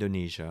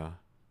 Indonesia,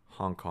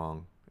 Hong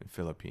Kong, and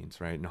Philippines,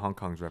 right? And Hong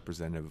Kong's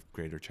representative of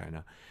Greater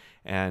China.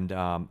 And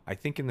I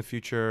think in the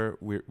future,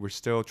 we're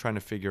still trying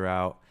to figure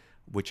out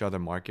which other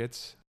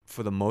markets.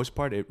 For the most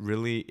part, it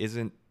really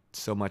isn't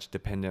so much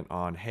dependent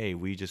on, hey,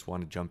 we just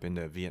want to jump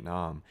into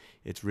Vietnam.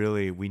 It's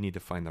really, we need to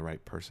find the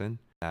right person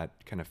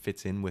that kind of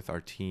fits in with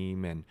our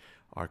team and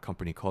our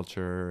company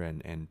culture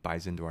and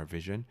buys into our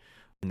vision.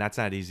 And that's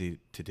not easy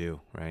to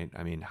do, right?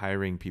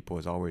 Hiring people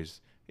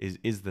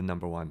is the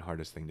number one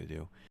hardest thing to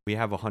do. We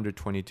have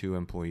 122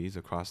 employees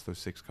across those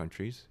 6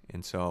 countries.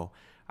 And so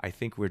I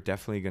think we're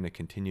definitely going to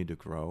continue to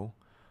grow.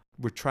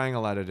 We're trying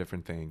a lot of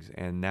different things.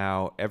 And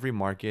now every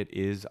market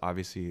is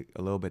obviously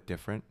a little bit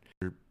different.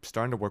 We're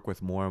starting to work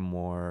with more and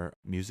more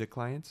music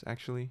clients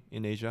actually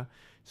in Asia.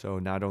 So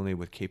not only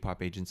with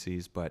K-pop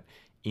agencies, but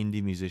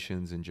indie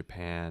musicians in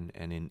Japan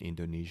and in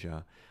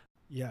Indonesia.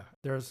 Yeah,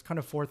 there's kind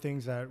of 4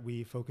 things that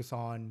we focus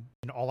on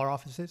in all our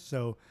offices.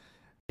 So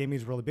gaming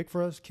is really big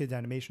for us, kids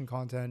animation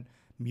content,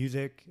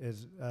 music,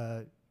 as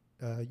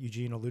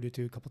Eugene alluded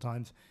to a couple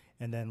times,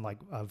 and then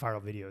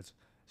viral videos.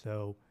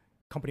 So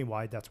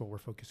company-wide, that's what we're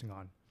focusing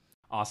on.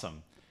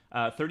 Awesome.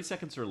 30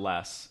 seconds or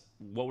less,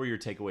 what were your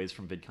takeaways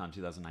from VidCon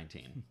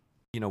 2019?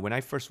 When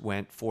I first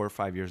went 4 or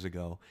 5 years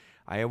ago,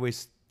 I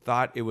always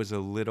thought it was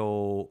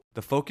the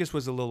focus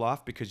was a little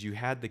off because you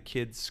had the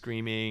kids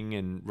screaming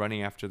and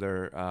running after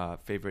their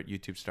favorite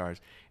YouTube stars.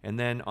 And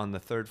then on the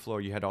third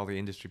floor, you had all the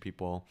industry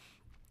people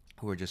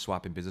who were just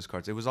swapping business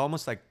cards. It was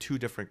almost like 2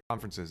 different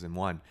conferences in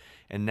one.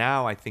 And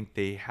now I think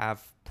they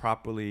have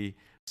properly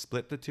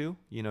split the two.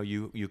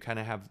 You kind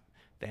of have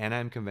the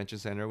Anaheim Convention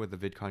Center with the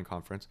VidCon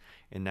conference,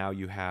 and now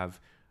you have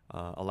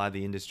a lot of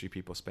the industry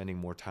people spending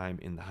more time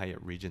in the Hyatt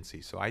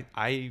Regency. So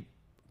I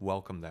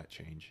welcome that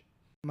change.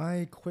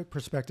 My quick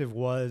perspective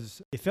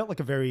was it felt like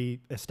a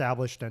very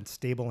established and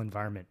stable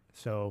environment.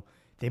 So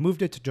they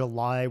moved it to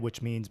July,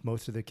 which means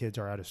most of the kids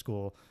are out of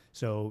school.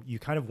 So you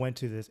kind of went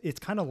to this. It's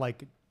kind of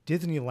like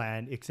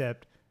Disneyland,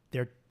 except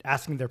they're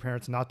asking their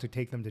parents not to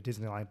take them to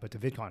Disneyland, but to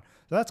VidCon.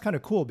 So that's kind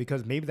of cool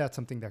because maybe that's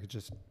something that could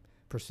just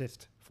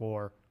persist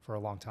for a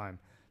long time.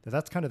 So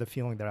that's kind of the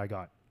feeling that I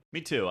got. Me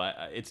too.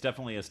 It's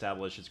definitely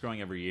established. It's growing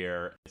every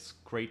year. It's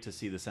great to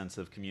see the sense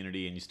of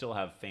community, and you still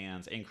have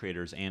fans and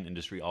creators and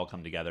industry all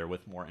come together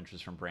with more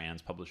interest from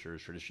brands,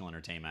 publishers, traditional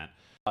entertainment.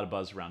 A lot of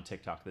buzz around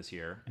TikTok this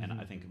year, and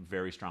I think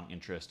very strong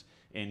interest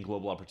in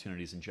global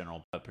opportunities in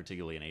general, but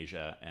particularly in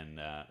Asia, and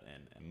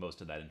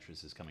most of that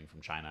interest is coming from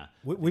China.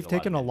 We've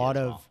taken a lot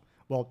of,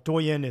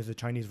 Douyin is a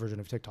Chinese version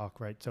of TikTok,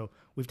 right? So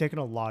we've taken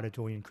a lot of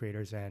Douyin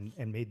creators and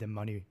made them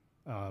money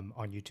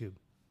on YouTube.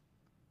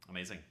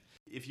 Amazing.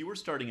 If you were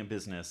starting a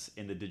business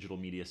in the digital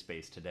media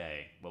space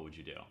today, what would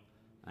you do?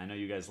 I know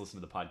you guys listen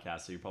to the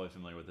podcast, so you're probably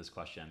familiar with this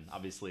question.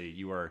 Obviously,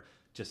 you are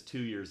just 2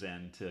 years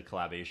into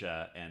Collab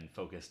Asia and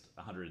focused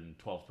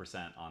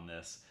 112% on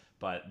this.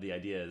 But the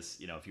idea is,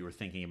 if you were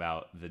thinking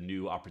about the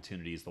new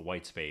opportunities, the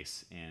white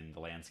space in the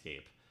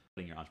landscape,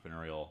 putting your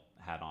entrepreneurial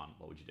hat on,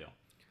 what would you do?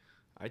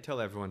 I tell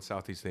everyone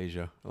Southeast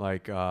Asia.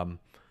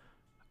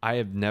 I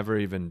have never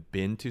even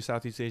been to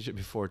Southeast Asia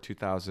before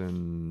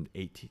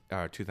 2018,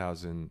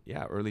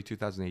 early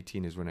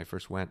 2018 is when I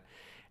first went.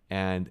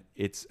 And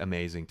it's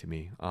amazing to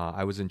me.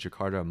 I was in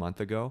Jakarta a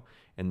month ago,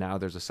 and now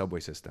there's a subway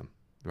system,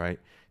 right?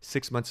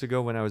 6 months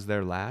ago when I was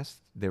there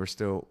last, they were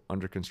still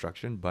under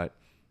construction, but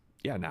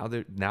yeah, now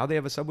they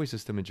have a subway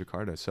system in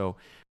Jakarta. So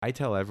I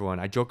tell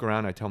everyone, I joke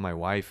around, I tell my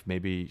wife,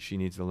 maybe she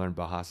needs to learn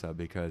Bahasa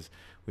because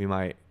we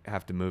might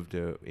have to move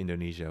to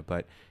Indonesia.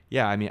 But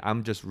yeah,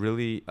 I'm just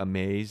really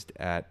amazed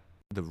at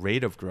the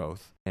rate of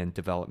growth and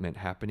development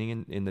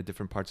happening in the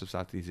different parts of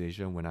Southeast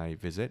Asia when I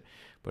visit,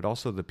 but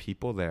also the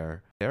people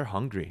there, they're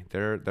hungry,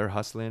 they're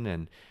hustling,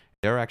 and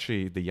they're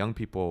actually the young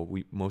people.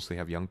 We mostly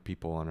have young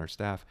people on our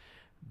staff.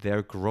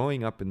 They're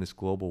growing up in this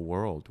global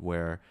world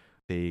where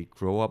they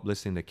grow up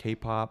listening to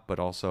K-pop, but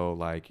also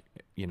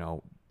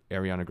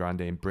Ariana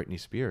Grande and Britney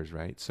Spears,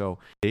 right? So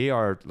they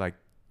are like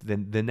the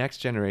next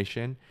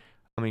generation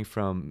coming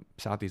from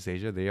Southeast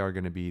Asia. They are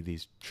going to be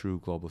these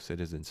true global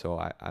citizens. So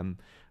I'm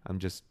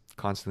just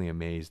constantly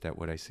amazed at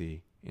what I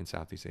see in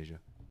Southeast Asia.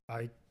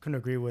 I couldn't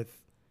agree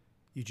with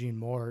Eugene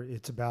more.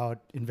 It's about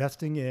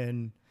investing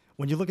in,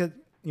 when you look at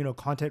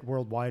content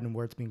worldwide and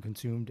where it's being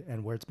consumed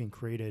and where it's being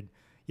created.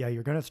 Yeah,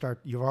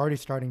 you're already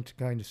starting to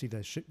kind of see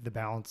the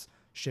balance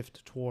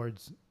shift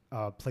towards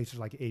places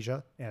like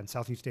Asia, and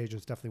Southeast Asia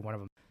is definitely one of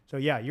them. So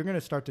yeah, you're going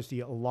to start to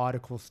see a lot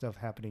of cool stuff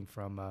happening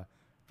from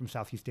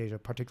Southeast Asia,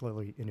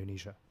 particularly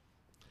Indonesia.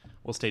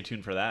 We'll stay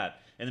tuned for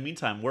that. In the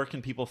meantime, where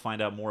can people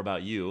find out more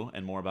about you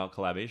and more about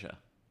Collab Asia?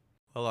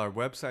 Well, our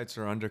websites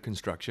are under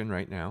construction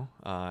right now,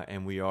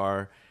 and we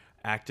are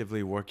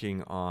actively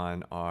working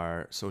on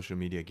our social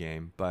media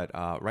game. But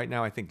right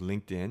now, I think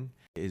LinkedIn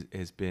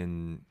has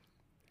been.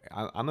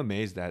 I'm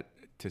amazed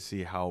to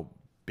see how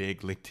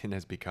big LinkedIn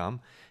has become.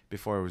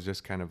 Before it was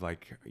just kind of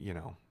like,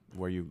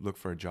 where you look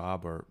for a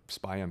job or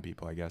spy on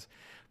people, I guess.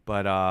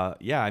 But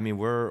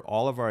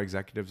all of our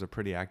executives are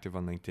pretty active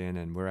on LinkedIn,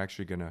 and we're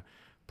actually going to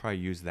probably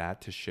use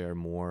that to share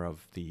more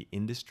of the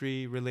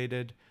industry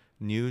related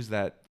news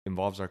that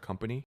involves our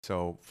company.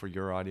 So for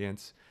your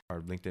audience,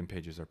 our LinkedIn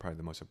pages are probably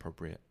the most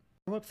appropriate.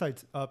 Our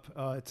website's up.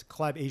 It's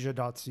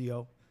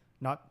collabasia.co,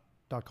 not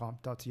 .com,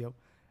 .co.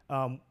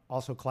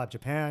 Also Collab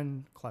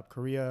Japan, Collab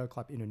Korea,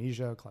 Collab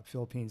Indonesia, Collab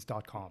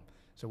Philippines.com.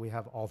 So we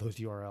have all those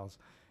URLs.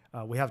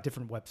 We have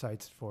different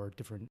websites for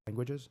different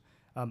languages.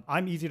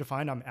 I'm easy to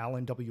find. I'm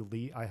Alan W.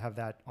 Lee. I have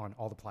that on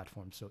all the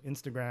platforms. So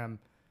Instagram,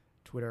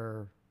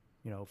 Twitter,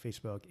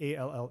 Facebook,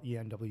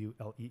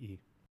 ALLENWLEE.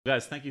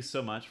 Guys, thank you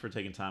so much for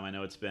taking time. I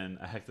know it's been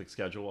a hectic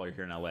schedule while you're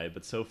here in LA,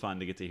 but so fun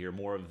to get to hear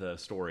more of the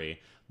story,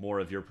 more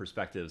of your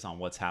perspectives on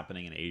what's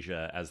happening in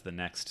Asia as the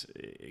next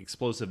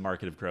explosive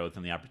market of growth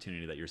and the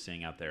opportunity that you're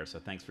seeing out there. So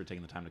thanks for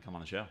taking the time to come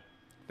on the show.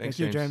 Thanks,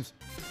 Thank you, James.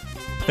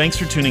 Thanks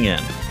for tuning in.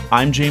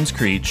 I'm James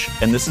Creech,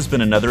 and this has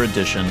been another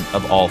edition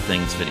of All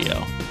Things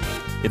Video.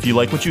 If you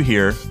like what you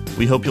hear,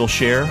 we hope you'll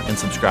share and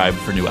subscribe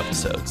for new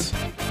episodes.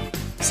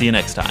 See you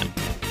next time.